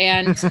adult.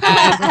 And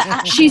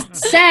she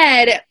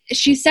said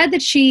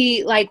that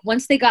she, like,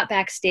 once they got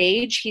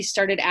backstage, he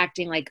started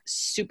acting like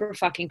super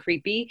fucking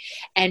creepy.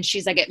 And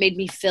she's like, it made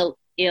me feel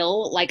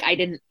ill. Like I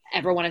didn't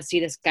ever want to see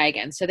this guy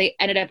again. So they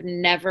ended up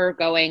never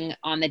going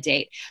on the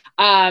date.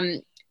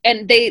 And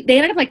they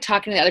ended up like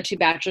talking to the other two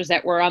bachelors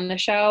that were on the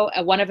show.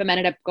 One of them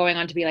ended up going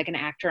on to be like an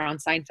actor on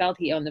Seinfeld.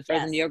 He owned the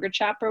frozen yogurt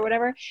shop or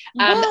whatever.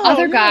 The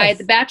other guy,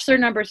 the bachelor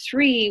number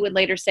 3, would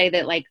later say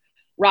that like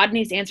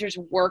Rodney's answers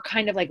were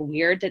kind of like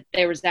weird, that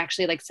there was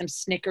actually like some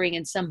snickering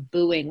and some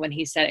booing when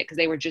he said it because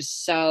they were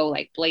just so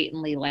like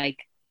blatantly like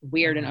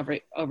weird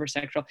and over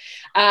sexual.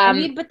 I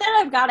mean, but then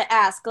I've got to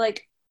ask,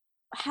 like,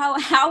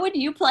 how would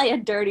you play a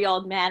dirty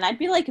old man? I'd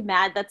be like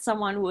mad that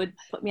someone would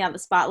put me on the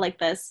spot like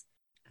this.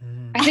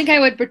 I think I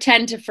would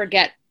pretend to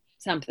forget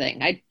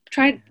something. I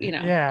tried,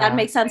 that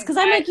makes sense because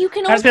I'm like, you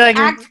can always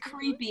act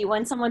creepy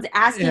when someone's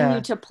asking you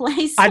to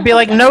play someone. I'd be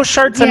like, no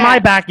shirts in my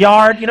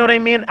backyard. You know what I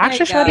mean?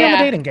 Actually, should I be on the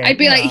dating game? I'd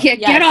be like,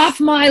 get off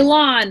my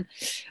lawn.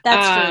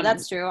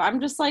 That's true. I'm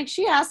just like,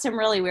 she asked him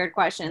really weird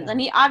questions and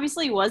he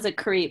obviously was a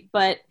creep,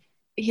 but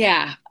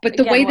yeah, but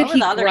the way that he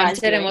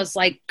grunted and was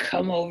like,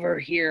 come over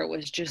here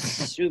was just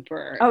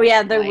super. Oh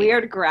yeah, the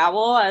weird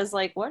growl. I was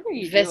like, what are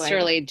you doing?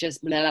 Viscerally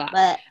just blah,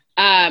 blah.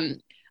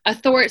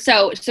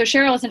 So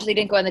Cheryl essentially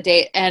didn't go on the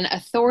date, and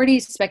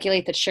authorities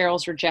speculate that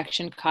Cheryl's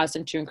rejection caused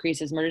him to increase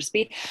his murder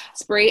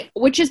spree,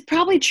 which is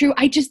probably true.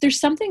 There's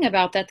something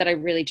about that I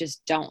really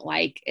just don't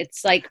like.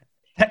 It's like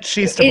that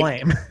she's to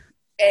blame,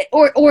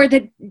 or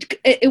that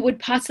it would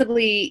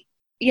possibly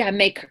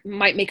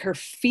might make her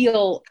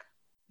feel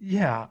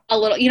a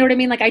little. You know what I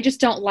mean? Like I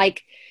just don't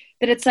like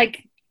that. It's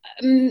like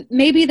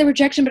maybe the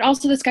rejection, but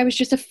also this guy was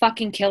just a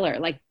fucking killer.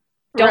 Like.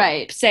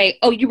 Don't say,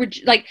 oh, you were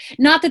like,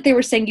 not that they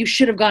were saying you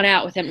should have gone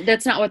out with him.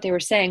 That's not what they were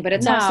saying, but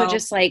it's also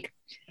just like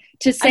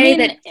to say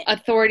that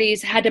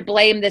authorities had to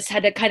blame this,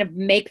 had to kind of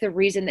make the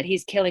reason that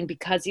he's killing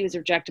because he was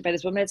rejected by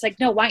this woman. It's like,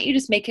 no, why don't you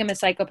just make him a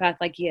psychopath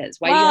like he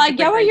is? Why do you have to I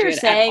get what you're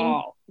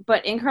saying,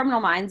 but in Criminal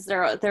Minds,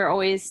 they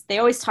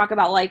always talk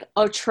about like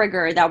a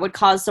trigger that would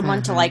cause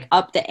someone to like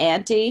up the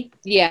ante.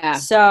 Yeah.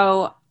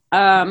 So,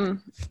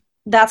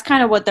 that's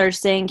kind of what they're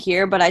saying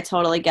here, but I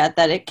totally get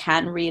that it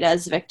can read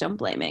as victim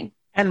blaming.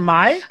 And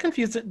my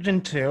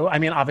confusion too, I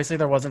mean, obviously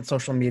there wasn't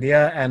social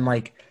media and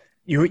like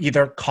you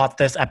either caught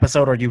this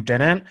episode or you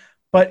didn't,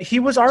 but he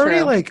was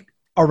already like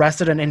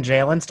arrested and in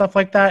jail and stuff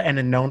like that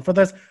and known for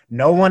this.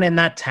 No one in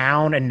that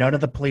town and none of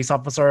the police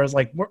officers,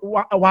 like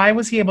why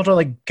was he able to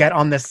like get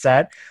on this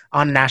set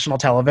on national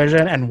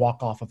television and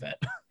walk off of it?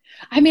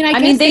 I mean, I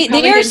guess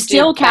they are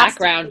still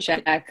background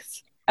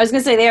checks. I was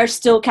going to say they are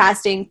still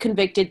casting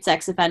convicted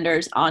sex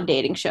offenders on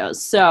dating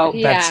shows. So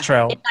that's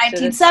true. In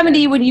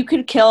 1970, when you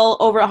could kill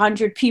over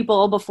 100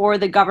 people before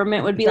the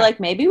government would be like,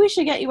 maybe we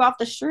should get you off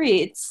the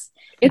streets.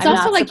 It's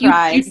also like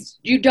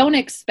you don't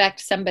expect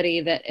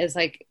somebody that is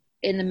like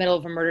in the middle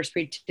of a murder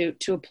spree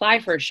to apply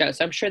for a show.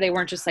 So I'm sure they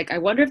weren't just like, I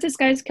wonder if this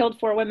guy's killed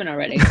 4 women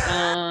already.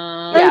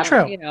 Very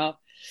true. You know,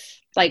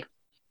 like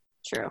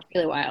true,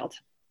 really wild.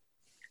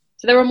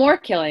 So there were more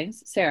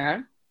killings,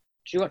 Sarah.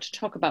 Do you want to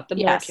talk about the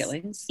more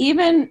killings?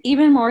 Even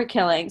more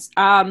killings.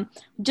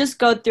 Just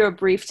go through a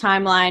brief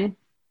timeline.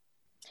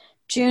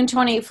 June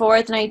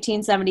 24th,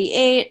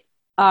 1978,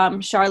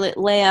 Charlotte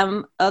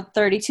Lamb, a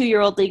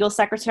 32-year-old legal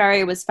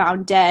secretary, was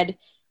found dead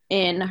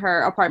in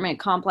her apartment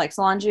complex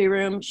laundry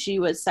room. She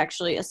was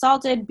sexually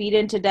assaulted,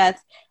 beaten to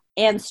death,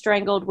 and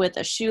strangled with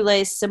a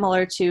shoelace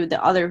similar to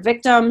the other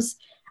victims.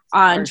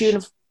 On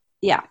June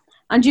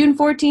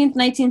 14th,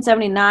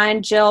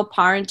 1979, Jill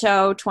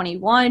Parenteau,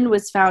 21,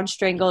 was found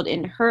strangled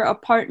in her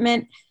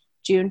apartment.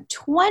 June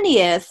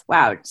 20th,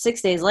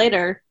 6 days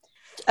later,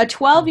 a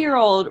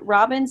 12-year-old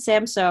Robin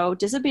Samso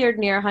disappeared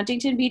near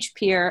Huntington Beach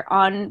Pier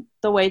on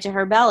the way to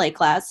her ballet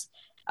class.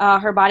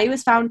 Her body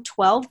was found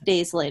 12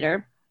 days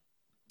later.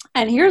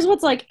 And here's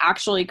what's like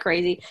actually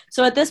crazy.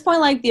 So at this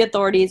point, like the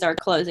authorities are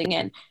closing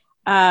in.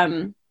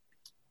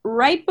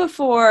 Right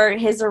before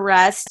his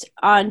arrest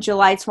on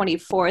July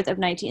 24th of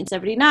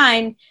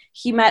 1979,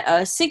 he met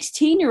a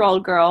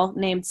 16-year-old girl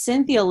named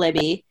Cynthia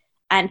Libby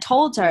and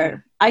told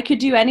her, "I could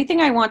do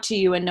anything I want to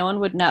you and no one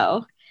would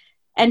know."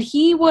 And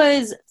he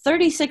was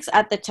 36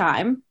 at the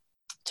time,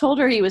 told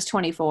her he was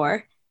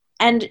 24,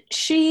 and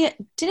she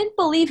didn't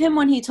believe him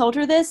when he told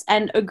her this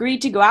and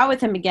agreed to go out with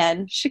him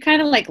again. She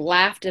kind of like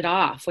laughed it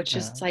off, which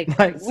is like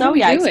what are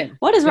you doing?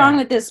 What is wrong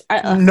with this?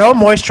 No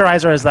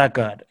moisturizer is that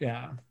good.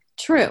 Yeah.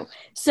 True.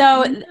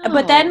 So,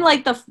 but then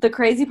like the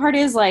crazy part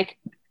is like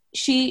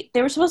they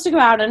were supposed to go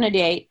out on a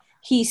date.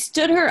 He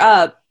stood her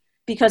up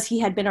because he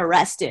had been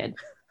arrested.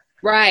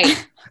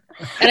 Right.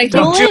 And I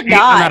Don't you hate when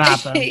that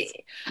happens?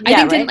 I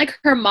think didn't like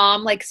her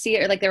mom like see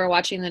it, or like they were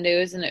watching the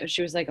news and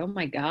she was like, "Oh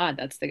my God,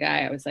 that's the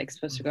guy I was like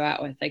supposed to go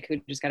out with, like who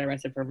just got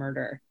arrested for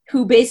murder."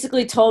 Who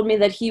basically told me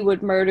that he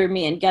would murder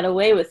me and get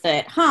away with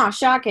it. Huh,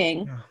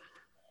 shocking.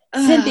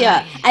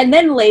 Cynthia. And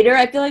then later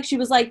I feel like she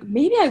was like,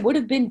 maybe I would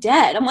have been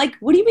dead. I'm like,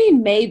 what do you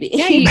mean maybe?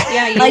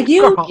 Yeah, like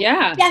you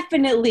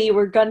definitely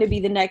were going to be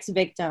the next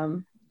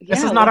victim.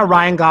 This is not a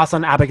Ryan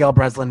Gosling, Abigail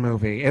Breslin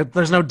movie.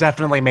 There's no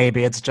definitely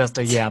maybe. It's just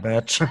a yeah,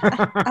 bitch.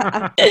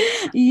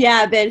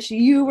 Yeah, bitch.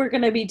 You were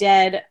going to be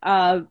dead.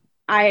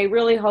 I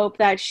really hope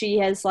that she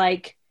has,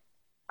 like,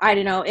 I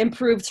don't know,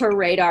 improved her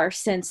radar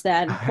since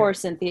then. Poor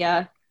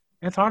Cynthia.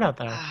 It's hard out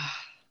there. Oh,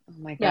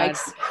 my God.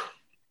 Yikes.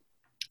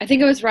 I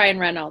think it was Ryan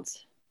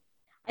Reynolds.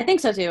 I think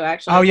so, too,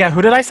 actually. Oh, yeah.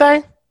 Who did I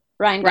say?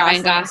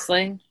 Ryan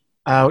Gosling.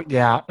 Oh,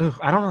 yeah. Ooh,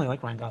 I don't really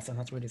like Ryan Gosling.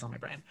 That's weird. He's on my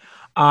brain.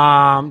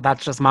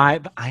 That's just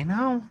I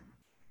know.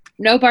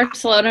 No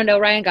Barcelona, no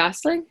Ryan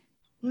Gosling?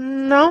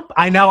 Nope.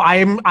 I know.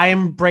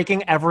 I'm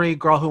breaking every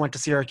girl who went to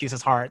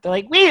Syracuse's heart. They're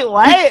like, wait,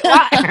 what?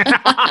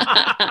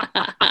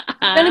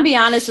 I'm going to be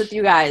honest with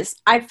you guys.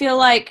 I feel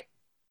like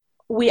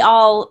we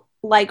all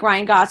like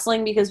Ryan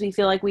Gosling because we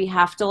feel like we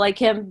have to like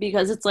him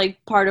because it's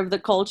like part of the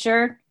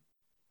culture.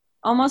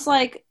 Almost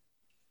like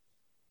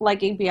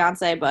liking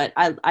Beyonce, but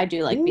I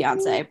do like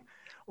Beyonce.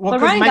 Well,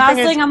 but Ryan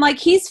Gosling, I'm like,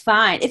 he's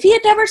fine. If he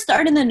had never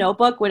starred in The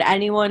Notebook, would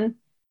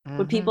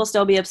people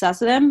still be obsessed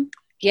with him?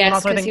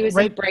 Yes, because he was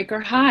in Breaker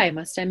High.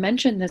 Must I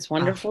mention this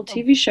wonderful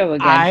TV show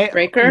again?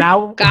 Breaker.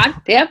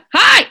 Goddamn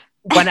High.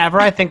 Whenever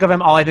I think of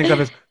him, all I think of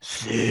is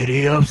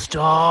City of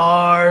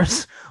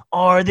Stars.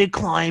 Are they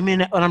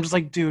climbing? And I'm just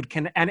like, dude,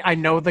 and I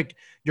know that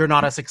you're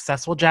not a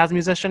successful jazz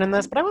musician in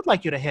this, but I would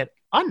like you to hit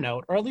a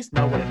note, or at least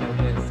know what a note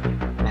is.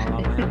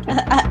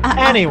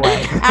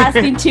 Anyway.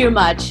 Asking too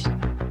much.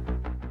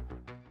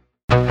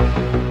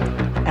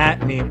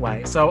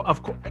 Anyway, so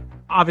of course,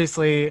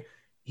 obviously,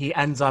 he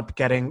ends up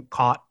getting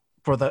caught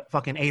for the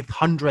fucking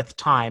 800th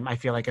time. I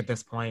feel like at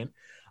this point.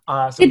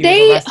 So did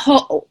they?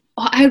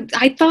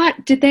 I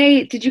thought. Did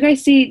you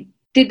guys see?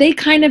 Did they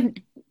kind of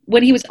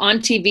when he was on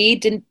TV?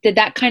 Did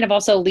that kind of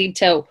also lead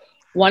to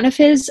one of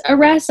his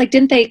arrests? Like,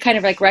 didn't they kind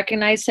of like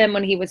recognize him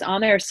when he was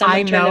on there? Or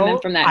someone turned him in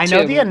from that. I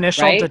know the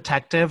initial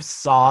detective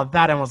saw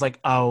that and was like,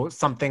 "Oh,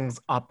 something's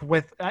up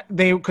with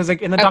they." Because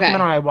like in the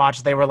documentary I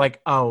watched, they were like,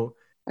 "Oh."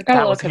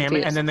 That was him,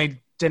 and then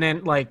they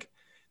didn't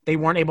they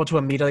weren't able to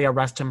immediately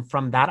arrest him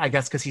from that. I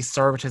guess because he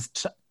served his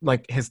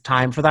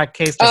time for that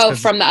case.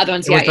 From the other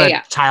ones,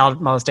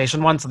 child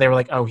molestation one. So they were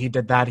like, "Oh, he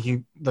did that.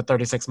 The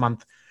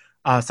 36-month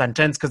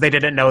sentence," because they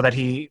didn't know that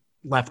he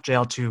left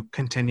jail to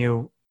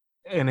continue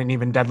in an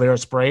even deadlier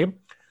spree.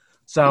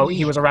 So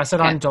he was arrested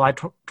on July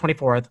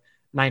 24th,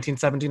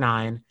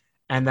 1979,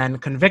 and then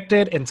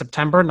convicted in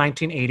September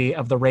 1980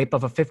 of the rape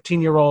of a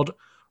 15-year-old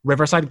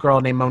Riverside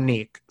girl named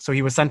Monique. So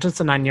he was sentenced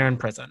to 9 years in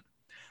prison.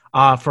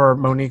 For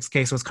Monique's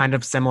case was kind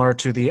of similar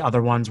to the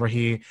other ones where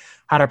he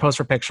had her pose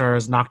for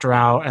pictures, knocked her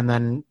out, and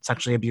then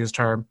sexually abused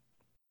her.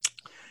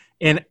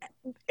 And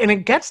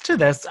it gets to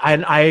this,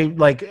 and I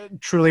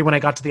like truly when I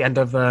got to the end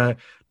of the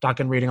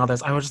doc and reading all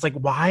this, I was just like,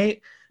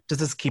 why does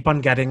this keep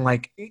on getting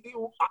like,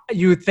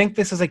 you would think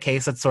this is a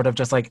case that's sort of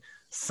just like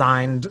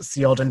signed,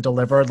 sealed, and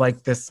delivered,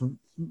 like this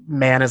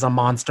man is a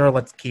monster,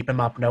 let's keep him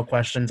up, no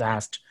questions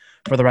asked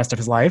for the rest of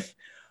his life.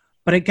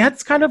 But it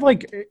gets kind of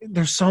like,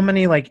 there's so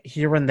many like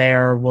here and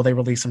there, will they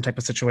release some type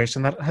of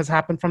situation that has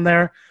happened from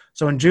there?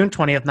 So on June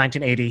 20th,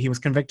 1980, he was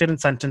convicted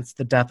and sentenced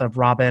to the death of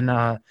Robin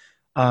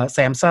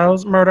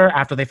Samso's murder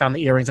after they found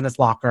the earrings in his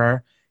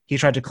locker. he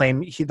tried to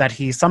claim that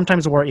he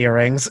sometimes wore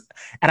earrings.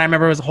 And I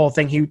remember his whole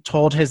thing. He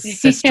told his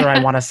sister,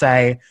 I want to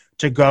say,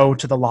 to go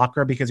to the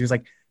locker because he was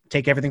like,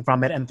 take everything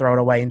from it and throw it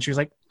away. And she was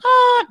like,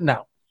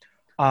 no.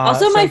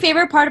 Also, my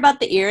favorite part about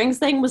the earrings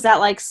thing was that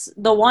like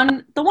the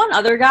one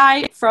other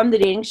guy from the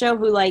dating show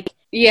who like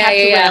kept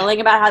railing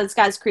about how this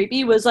guy's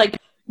creepy was like,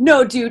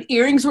 no, dude,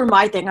 earrings were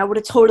my thing. I would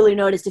have totally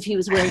noticed if he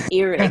was wearing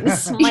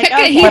earrings. I'm like,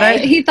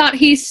 okay. He thought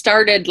he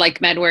started like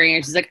men wearing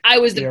earrings. He's like, I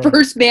was the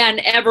first man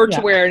ever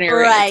to wear an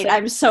earring. Right,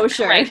 I'm so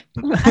sure. Right.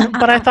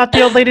 But I thought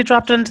the old lady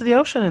dropped it into the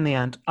ocean in the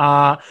end.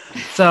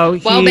 So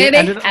baby,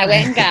 I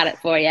went and got it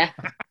for you.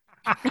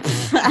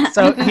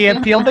 So he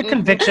appealed the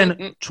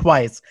conviction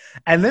twice.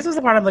 And this is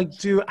the part I'm like,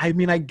 dude, I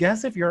mean, I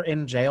guess if you're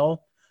in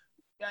jail,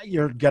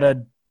 you're going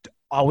to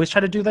always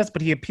try to do this.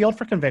 But he appealed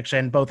for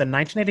conviction both in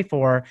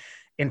 1984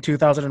 and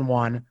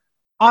 2001.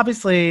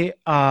 Obviously,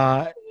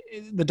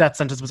 the death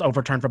sentence was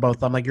overturned for both of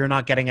them. Like, you're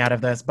not getting out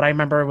of this. But I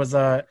remember it was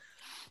a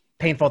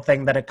painful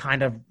thing that it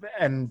kind of,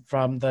 and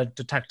from the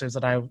detectives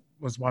that I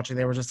was watching,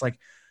 they were just like,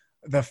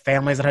 the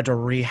families that had to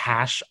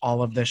rehash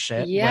all of this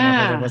shit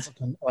whenever it was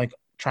like,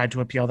 tried to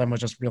appeal them was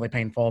just really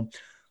painful.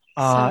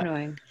 So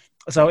annoying.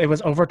 So it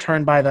was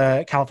overturned by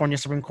the California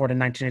Supreme Court in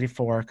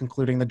 1984,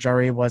 concluding the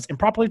jury was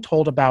improperly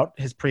told about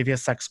his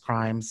previous sex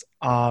crimes.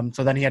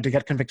 So then he had to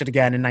get convicted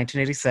again in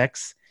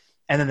 1986.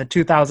 And then the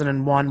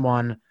 2001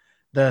 one,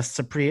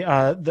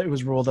 it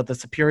was ruled that the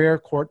Superior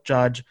Court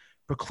judge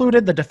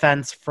precluded the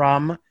defense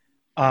from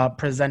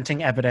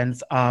presenting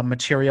evidence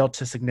material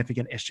to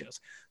significant issues.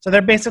 So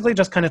they're basically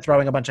just kind of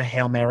throwing a bunch of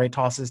Hail Mary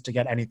tosses to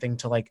get anything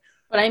to like.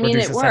 But I mean,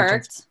 it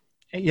worked.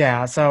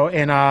 Yeah.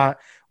 So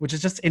which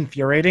is just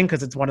infuriating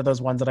because it's one of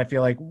those ones that I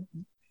feel like,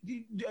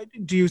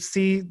 do you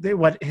see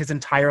what his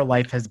entire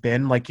life has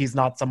been? Like, he's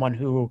not someone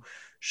who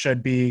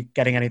should be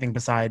getting anything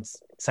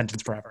besides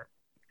sentence forever.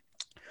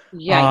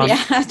 Yeah,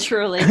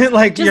 truly.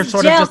 Like, just you're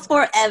sort jail of just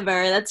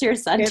forever. That's your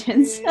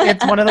sentence.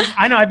 It's one of those.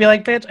 I know. I'd be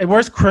like, bitch,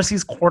 where's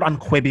Chrissy's court on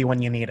Quibi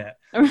when you need it?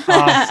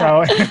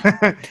 So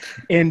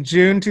in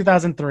June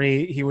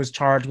 2003, he was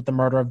charged with the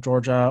murder of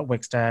Georgia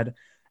Wickstead.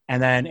 And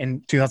then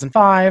in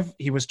 2005,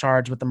 he was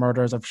charged with the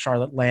murders of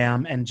Charlotte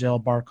Lamb and Jill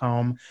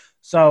Barcombe.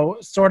 So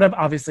sort of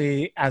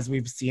obviously, as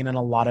we've seen in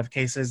a lot of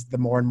cases, the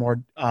more and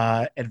more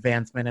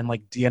advancement in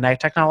like DNA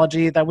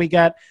technology that we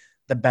get,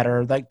 the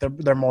better. Like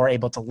they're more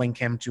able to link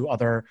him to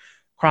other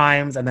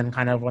crimes. And then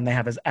kind of when they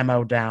have his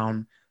MO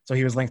down. So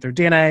he was linked through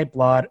DNA,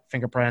 blood,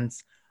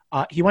 fingerprints.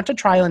 He went to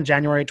trial in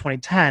January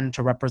 2010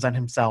 to represent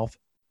himself.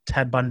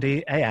 Ted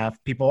Bundy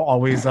AF. People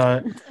always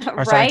are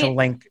starting to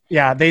link.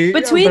 Yeah,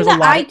 between the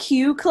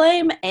IQ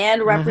claim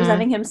and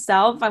representing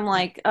himself, I'm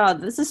like, oh,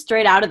 this is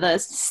straight out of the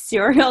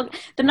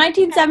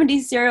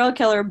 1970s serial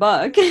killer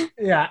book.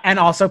 Yeah, and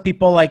also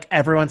people like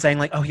everyone saying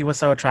like, oh, he was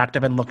so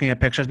attractive, and looking at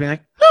pictures, being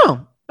like,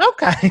 oh,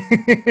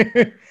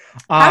 okay.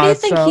 How do you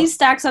think he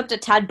stacks up to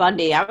Ted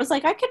Bundy? I was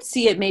like, I could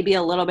see it maybe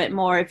a little bit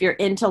more if you're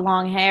into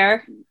long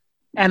hair.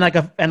 And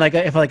if an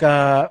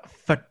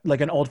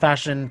old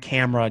fashioned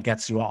camera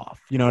gets you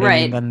off, you know what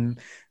I mean?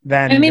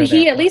 Then I mean,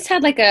 he at least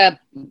had like a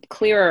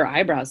clearer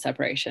eyebrow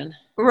separation.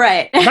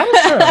 Right. That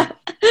was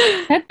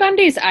true. Ted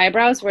Bundy's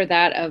eyebrows were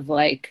that of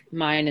like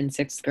mine in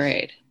 6th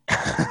grade.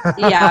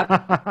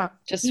 Yeah.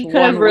 Just you could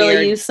have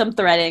really used some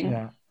threading.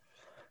 Yeah.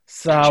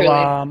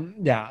 So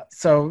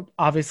So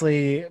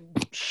obviously,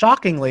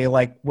 shockingly,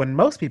 like when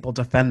most people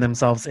defend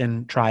themselves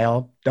in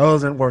trial,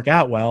 doesn't work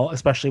out well,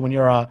 especially when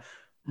you're a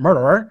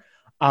murderer.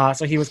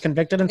 So he was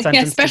convicted and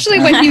sentenced. Especially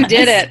when you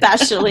did it.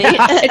 Especially.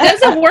 It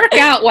doesn't work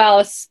out well,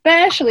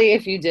 especially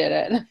if you did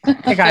it.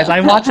 Hey guys, I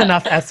watch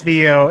enough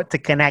SVU to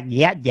connect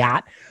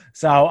yet.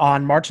 So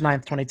on March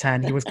 9th,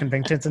 2010, he was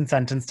convicted and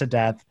sentenced to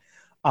death.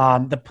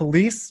 The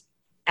police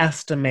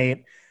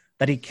estimate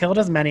that he killed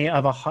as many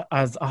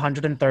as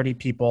 130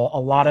 people. A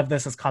lot of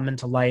this has come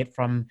into light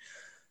from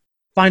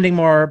finding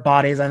more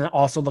bodies and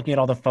also looking at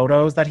all the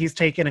photos that he's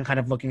taken and kind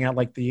of looking at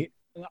like the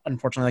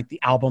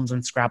albums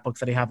and scrapbooks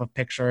that he have of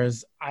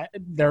pictures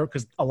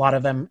because a lot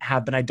of them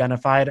have been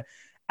identified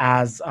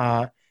as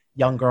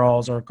young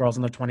girls or girls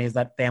in their 20s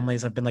that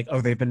families have been like,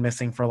 oh, they've been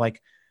missing for like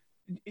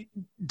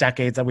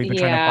decades that we've been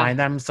trying to find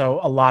them. So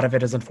a lot of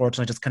it is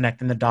unfortunately just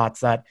connecting the dots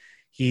that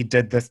he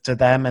did this to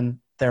them and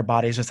their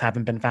bodies just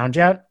haven't been found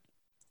yet.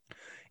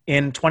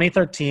 In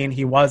 2013,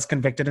 he was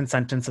convicted and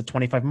sentenced to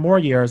 25 more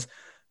years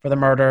for the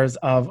murders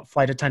of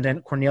flight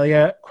attendant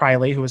Cornelia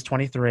Criley, who was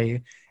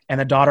 23, and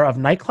the daughter of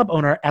nightclub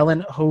owner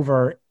Ellen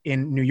Hoover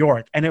in New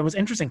York. And it was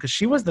interesting because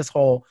she was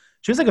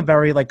like a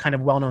very like kind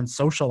of well-known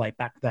socialite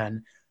back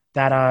then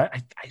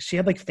that she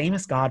had like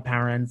famous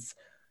godparents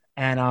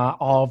and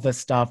all of this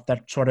stuff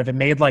that sort of, it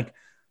made like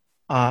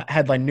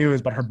headline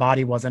news, but her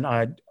body wasn't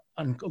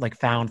like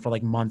found for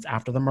like months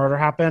after the murder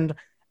happened.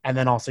 And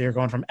then also you're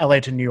going from LA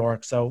to New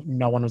York. So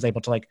no one was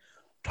able to like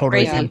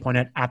totally pinpoint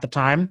it at the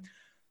time.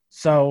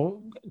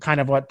 So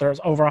kind of there's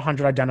over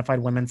 100 identified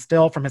women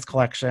still from his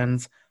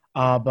collections.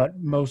 But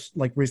most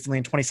like recently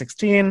in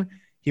 2016,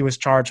 he was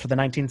charged for the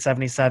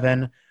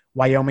 1977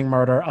 Wyoming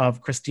murder of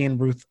Christine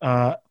Ruth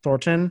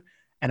Thornton.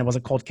 And it was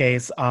a cold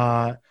case.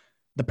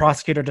 the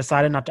prosecutor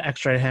decided not to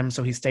extradite him,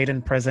 so he stayed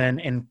in prison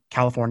in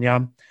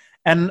California.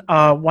 And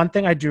one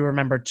thing I do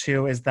remember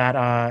too is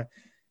that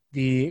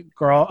the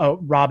girl,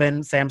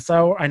 Robin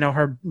Samso, I know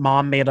her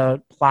mom made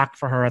a plaque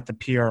for her at the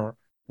pier,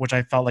 which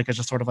I felt like is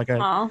just sort of like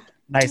a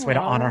nice way to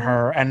honor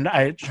her. And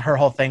her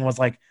whole thing was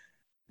like,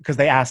 because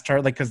they asked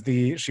her, like, because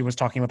she was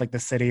talking with like the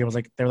city, it was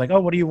like, they were like, oh,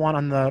 what do you want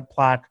on the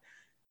plaque?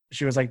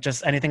 She was like,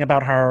 just anything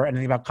about her,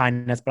 anything about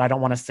kindness, but I don't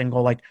want a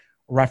single like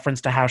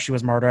reference to how she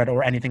was murdered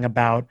or anything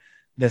about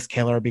this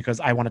killer because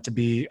I want it to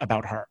be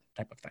about her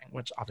type of thing,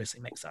 which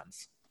obviously makes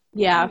sense.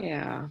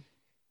 Yeah.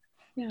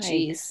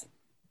 Jeez.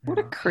 What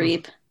a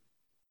creep.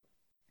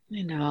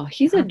 I know.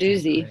 He's a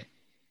doozy.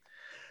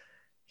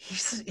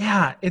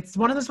 It's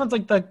one of those ones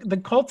like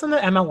the cults and the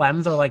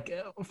MLMs are like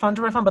fun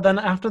to riff on, but then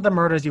after the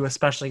murders, you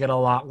especially get a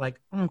lot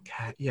like,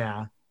 okay,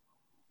 yeah.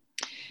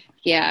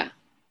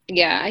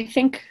 I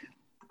think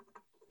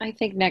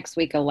next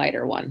week a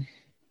lighter one.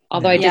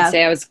 Although I did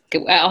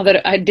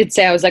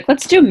say I was like,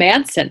 let's do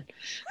Manson.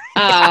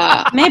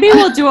 Maybe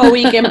we'll do a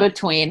week in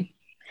between.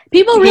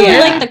 People really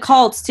like the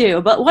cults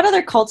too, but what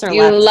other cults are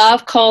left? You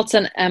love cults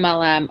and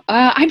MLM.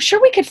 I'm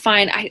sure we could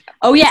find.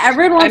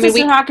 Everyone wants us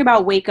to talk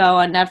about Waco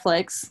on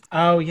Netflix.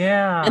 Oh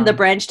yeah, and the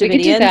Branch Davidians. We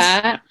could do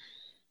that.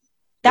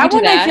 That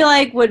one I feel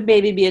like would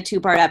maybe be a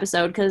 2-part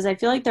episode because I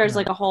feel like there's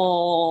like a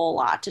whole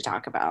lot to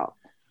talk about.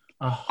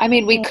 Oh. I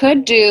mean, we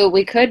could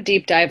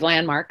deep dive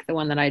Landmark, the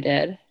one that I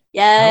did.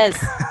 Yes,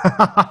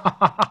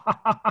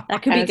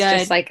 that could be good.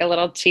 Just like a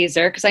little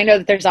teaser because I know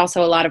that there's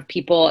also a lot of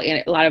people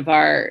in a lot of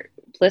our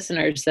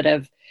listeners that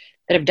have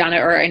done it,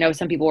 or I know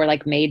some people were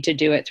like made to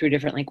do it through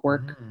different like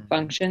work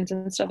functions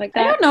and stuff like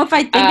that. I don't know if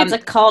I think it's a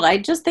cult. I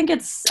just think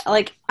it's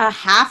like a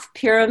half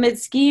pyramid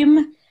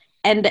scheme.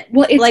 And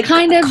it's like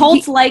kind of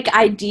cult-like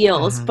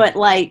ideals, but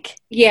like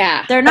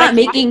they're not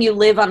making you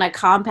live on a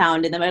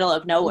compound in the middle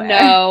of nowhere.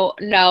 No,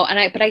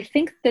 but I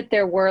think that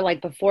there were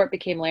like before it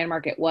became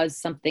Landmark, it was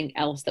something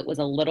else that was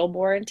a little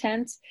more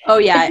intense. Oh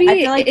yeah, I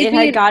feel like it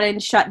had gotten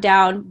shut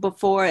down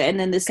before, and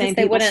then the same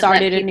people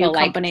started a new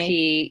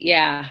company.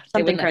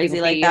 Something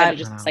crazy like that.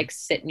 Just like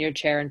sit in your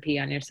chair and pee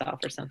on yourself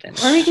or something.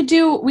 Or we could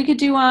do.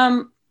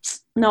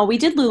 No, we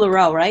did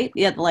LuLaRoe, right?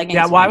 Yeah, the leggings.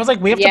 Yeah, well, I was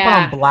like, we have to put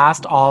on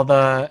blast all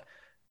the.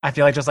 I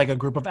feel like just like a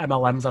group of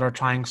MLMs that are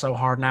trying so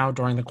hard now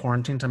during the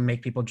quarantine to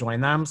make people join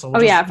them. So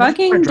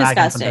fucking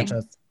disgusting.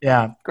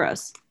 Yeah,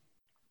 gross.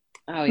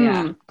 Oh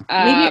yeah,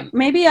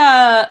 maybe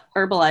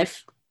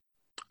Herbalife.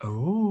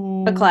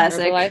 Oh, a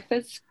classic. Herbalife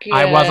is good.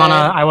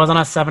 I was on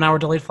a 7-hour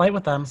delayed flight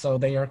with them, so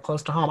they are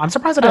close to home. I'm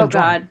surprised I didn't. Oh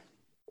God,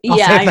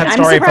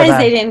 I'm surprised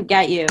they didn't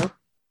get you.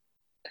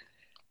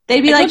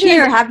 They'd be like,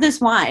 "Here, have this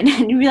wine,"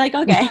 and you'd be like,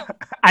 "Okay."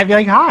 I'd be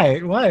like, "Hi,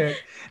 what?"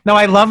 No,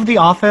 I love The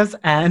Office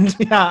and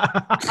and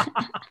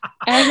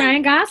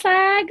Ryan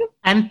Gosling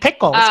and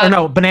pickles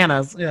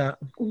bananas. Yeah,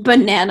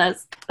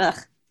 bananas. Ugh.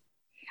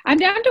 I'm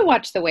down to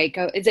watch the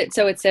Waco. Is it?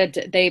 So it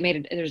said they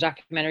made there's a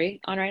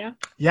documentary on right now.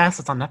 Yes,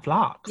 it's on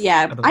Netflix.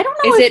 Yeah, I don't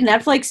know if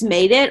Netflix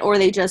made it or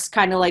they just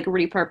kind of like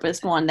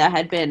repurposed one that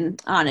had been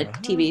on a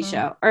TV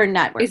show or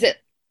network. Is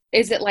it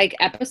like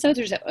episodes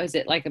or is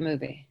it like a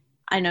movie?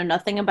 I know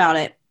nothing about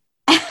it.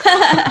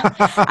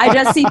 I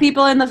just see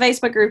people in the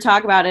Facebook group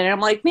talk about it, and I'm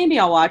like, maybe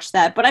I'll watch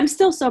that, but I'm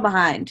still so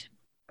behind.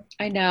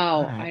 I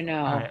know. All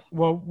right.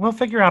 Well, we'll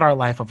figure out our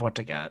life of what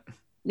to get.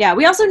 Yeah,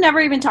 we also never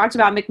even talked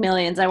about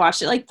McMillions. I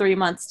watched it like 3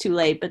 months too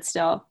late, but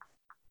still.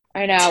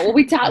 I know.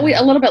 Well, we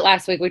a little bit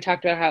last week. We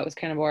talked about how it was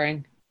kind of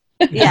boring.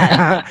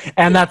 Yeah,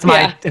 and that's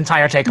my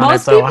entire take on it.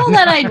 Most people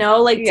that I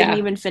know didn't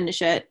even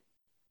finish it.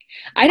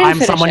 I didn't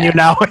finish someone it. You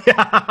know.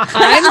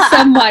 I'm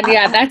someone.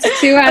 Yeah,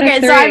 that's 2 out of 3.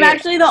 Okay, so I'm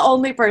actually the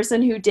only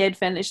person who did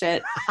finish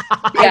it.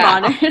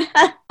 I'm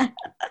honored.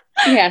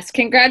 Yes,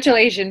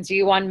 congratulations.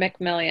 You won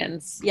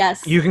McMillions.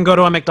 Yes. You can go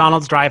to a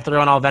McDonald's drive-thru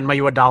and I'll Venmo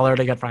you $1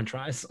 to get French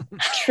fries.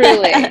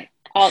 Truly.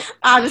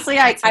 Honestly,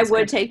 I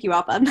would take you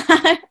up on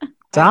that.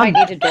 I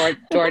need to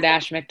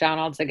DoorDash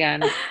McDonald's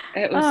again.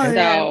 It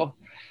was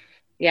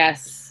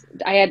yes.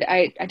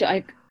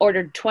 I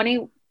ordered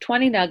 20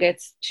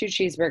 nuggets, 2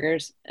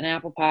 cheeseburgers, an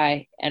apple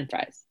pie, and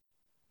fries.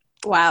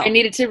 Wow. I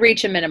needed to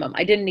reach a minimum.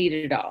 I didn't need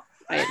it all.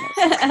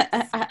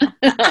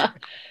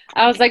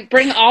 I was like,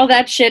 bring all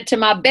that shit to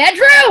my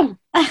bedroom.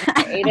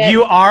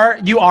 You are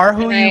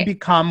who you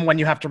become when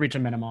you have to reach a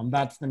minimum.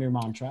 That's the new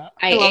mantra.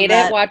 I ate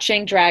it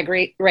watching Drag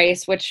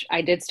Race, which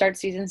I did start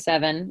season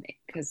 7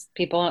 because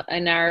people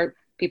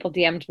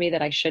DM'd me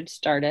that I should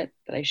start it,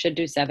 that I should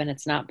do 7.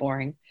 It's not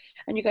boring.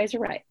 And you guys are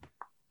right.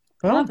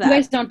 Love that. You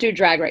guys don't do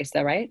Drag Race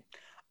though, right?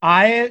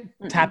 I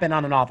tap in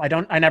on and off.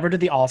 I never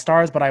did the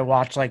All-Stars, but I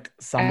watch like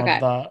some of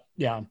the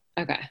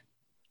Okay.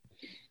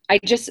 I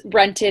just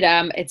rented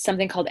it's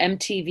something called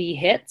MTV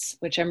Hits,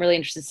 which I'm really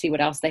interested to see what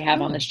else they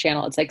have on this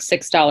channel. It's like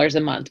 $6 a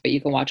month, but you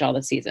can watch all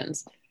the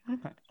seasons.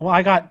 Okay. Well,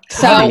 I got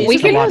so we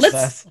can watch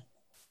this.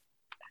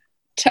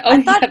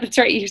 That's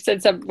right. You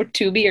said some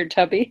Tubi or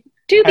Tubby.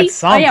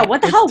 Tubi. Oh yeah,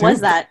 what the hell was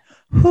that?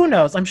 Who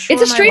knows? I'm sure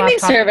it's a streaming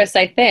service.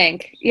 I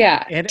think.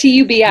 Yeah.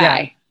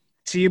 TUBI.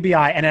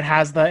 TUBI, and it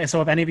has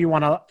so if any of you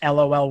want to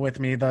LOL with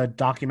me, the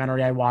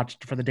documentary I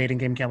watched for the Dating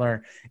Game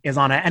Killer is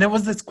on it. And it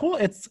was this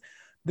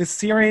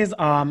series,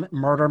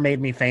 Murder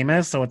Made Me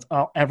Famous. So it's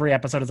every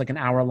episode is like an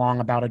hour long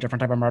about a different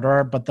type of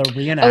murderer, but the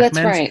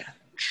reenactments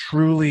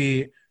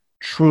truly,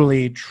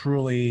 truly,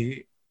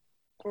 truly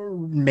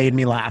made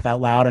me laugh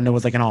out loud. And it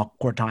was like an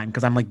awkward time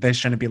because I'm like, this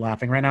shouldn't be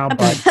laughing right now.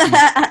 But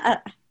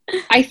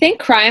I think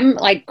crime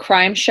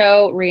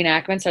show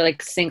reenactments are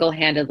like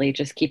single-handedly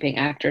just keeping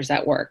actors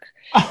at work.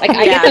 Like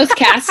I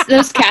get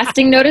those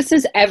casting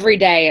notices every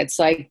day. It's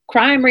like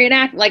crime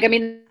reenact. Like, I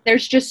mean,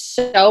 there's just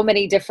so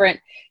many different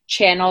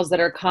channels that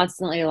are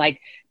constantly like,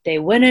 they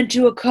went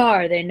into a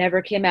car, they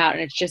never came out.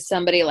 And it's just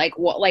somebody like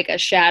a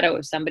shadow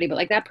of somebody. But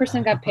like that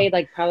person got paid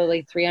like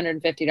probably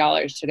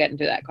 $350 to get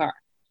into that car.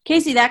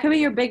 Casey, that could be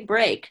your big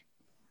break.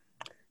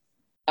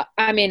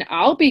 I mean,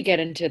 I'll be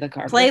getting to the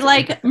car. Play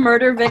like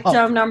murder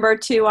victim number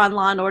 2 on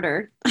Law and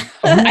Order.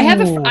 I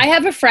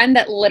have a friend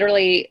that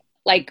literally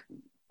like,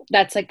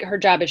 that's like her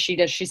job is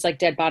she's like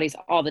dead bodies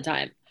all the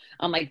time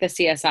on like the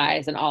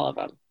CSIs and all of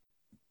them.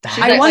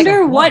 I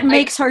wonder what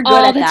makes her good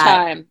at that.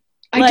 Time.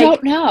 I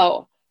don't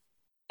know.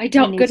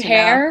 Good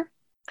hair.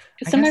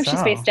 Sometimes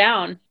she's face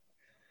down.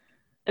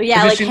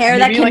 Yeah, like hair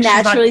that can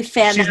naturally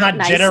fan out. She's not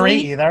jittery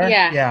either.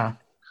 Yeah.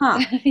 Huh.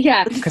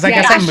 Yeah. Because I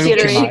guess I move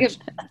too much.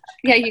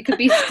 You could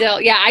be still.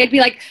 Yeah, I'd be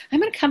like,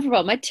 I'm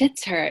uncomfortable. My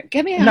tits hurt.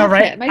 Give me a No,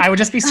 right? I would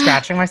just be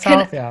scratching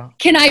myself.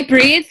 Can I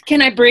breathe?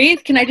 Can I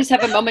breathe? Can I just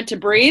have a moment to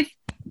breathe?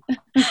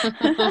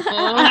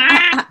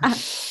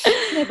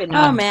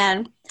 Oh,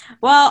 man.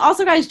 Well,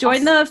 also, guys,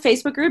 join the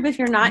Facebook group if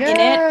you're not in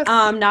it.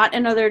 Not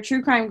another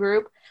true crime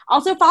group.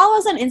 Also, follow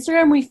us on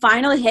Instagram. We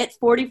finally hit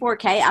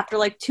 44K after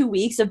like 2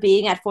 weeks of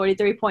being at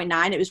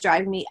 43.9. It was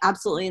driving me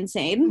absolutely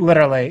insane.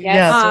 Literally.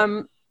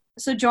 Yes.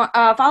 So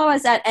follow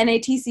us at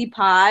NATC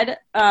Pod.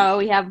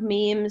 We have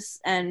memes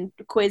and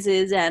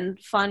quizzes and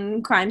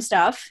fun crime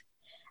stuff.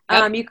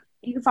 Yep.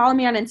 You can follow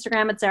me on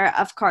Instagram at Sarah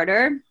F.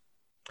 Carter.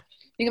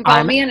 You can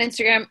follow me on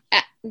Instagram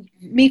at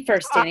me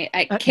first, Danny,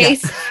 at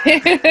Case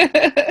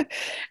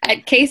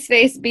at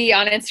CaseFaceB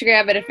on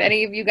Instagram. And if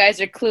any of you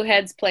guys are Clue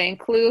heads playing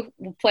Clue,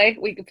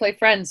 we can play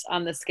friends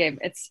on this game.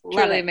 It's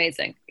truly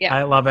amazing. Yeah,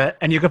 I love it.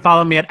 And you can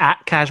follow me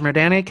at Cashmere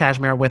Danny,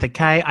 Cashmere with a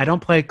K. I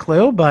don't play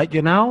Clue, but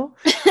you know,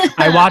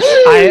 I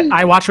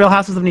watch Real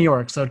Houses of New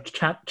York. So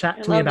chat to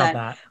me about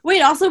that.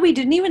 Wait, also we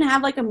didn't even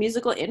have like a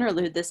musical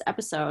interlude this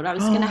episode. I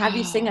was gonna have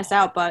you sing us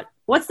out, but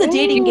what's the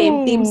dating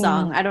game theme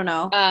song? I don't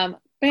know.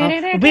 We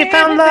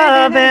found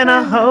love in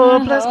a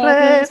hopeless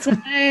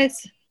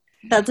place.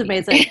 That's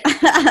amazing.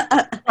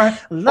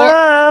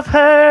 Love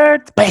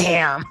hurts.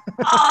 Bam.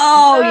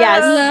 Oh,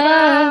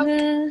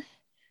 yes.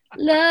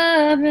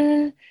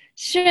 Love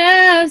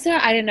shows her.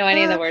 I didn't know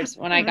any of the words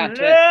when I got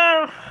to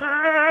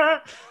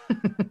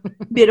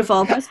it.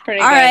 Beautiful. That was pretty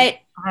good. All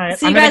right.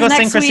 See you guys next week. I'm going to go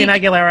sing Christina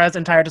Aguilera's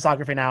entire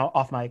discography now,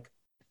 off mic.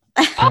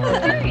 Oh,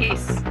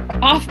 nice.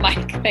 Off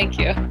mic. Thank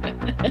you.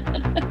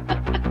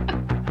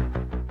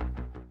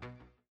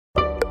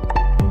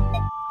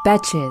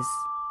 Betches.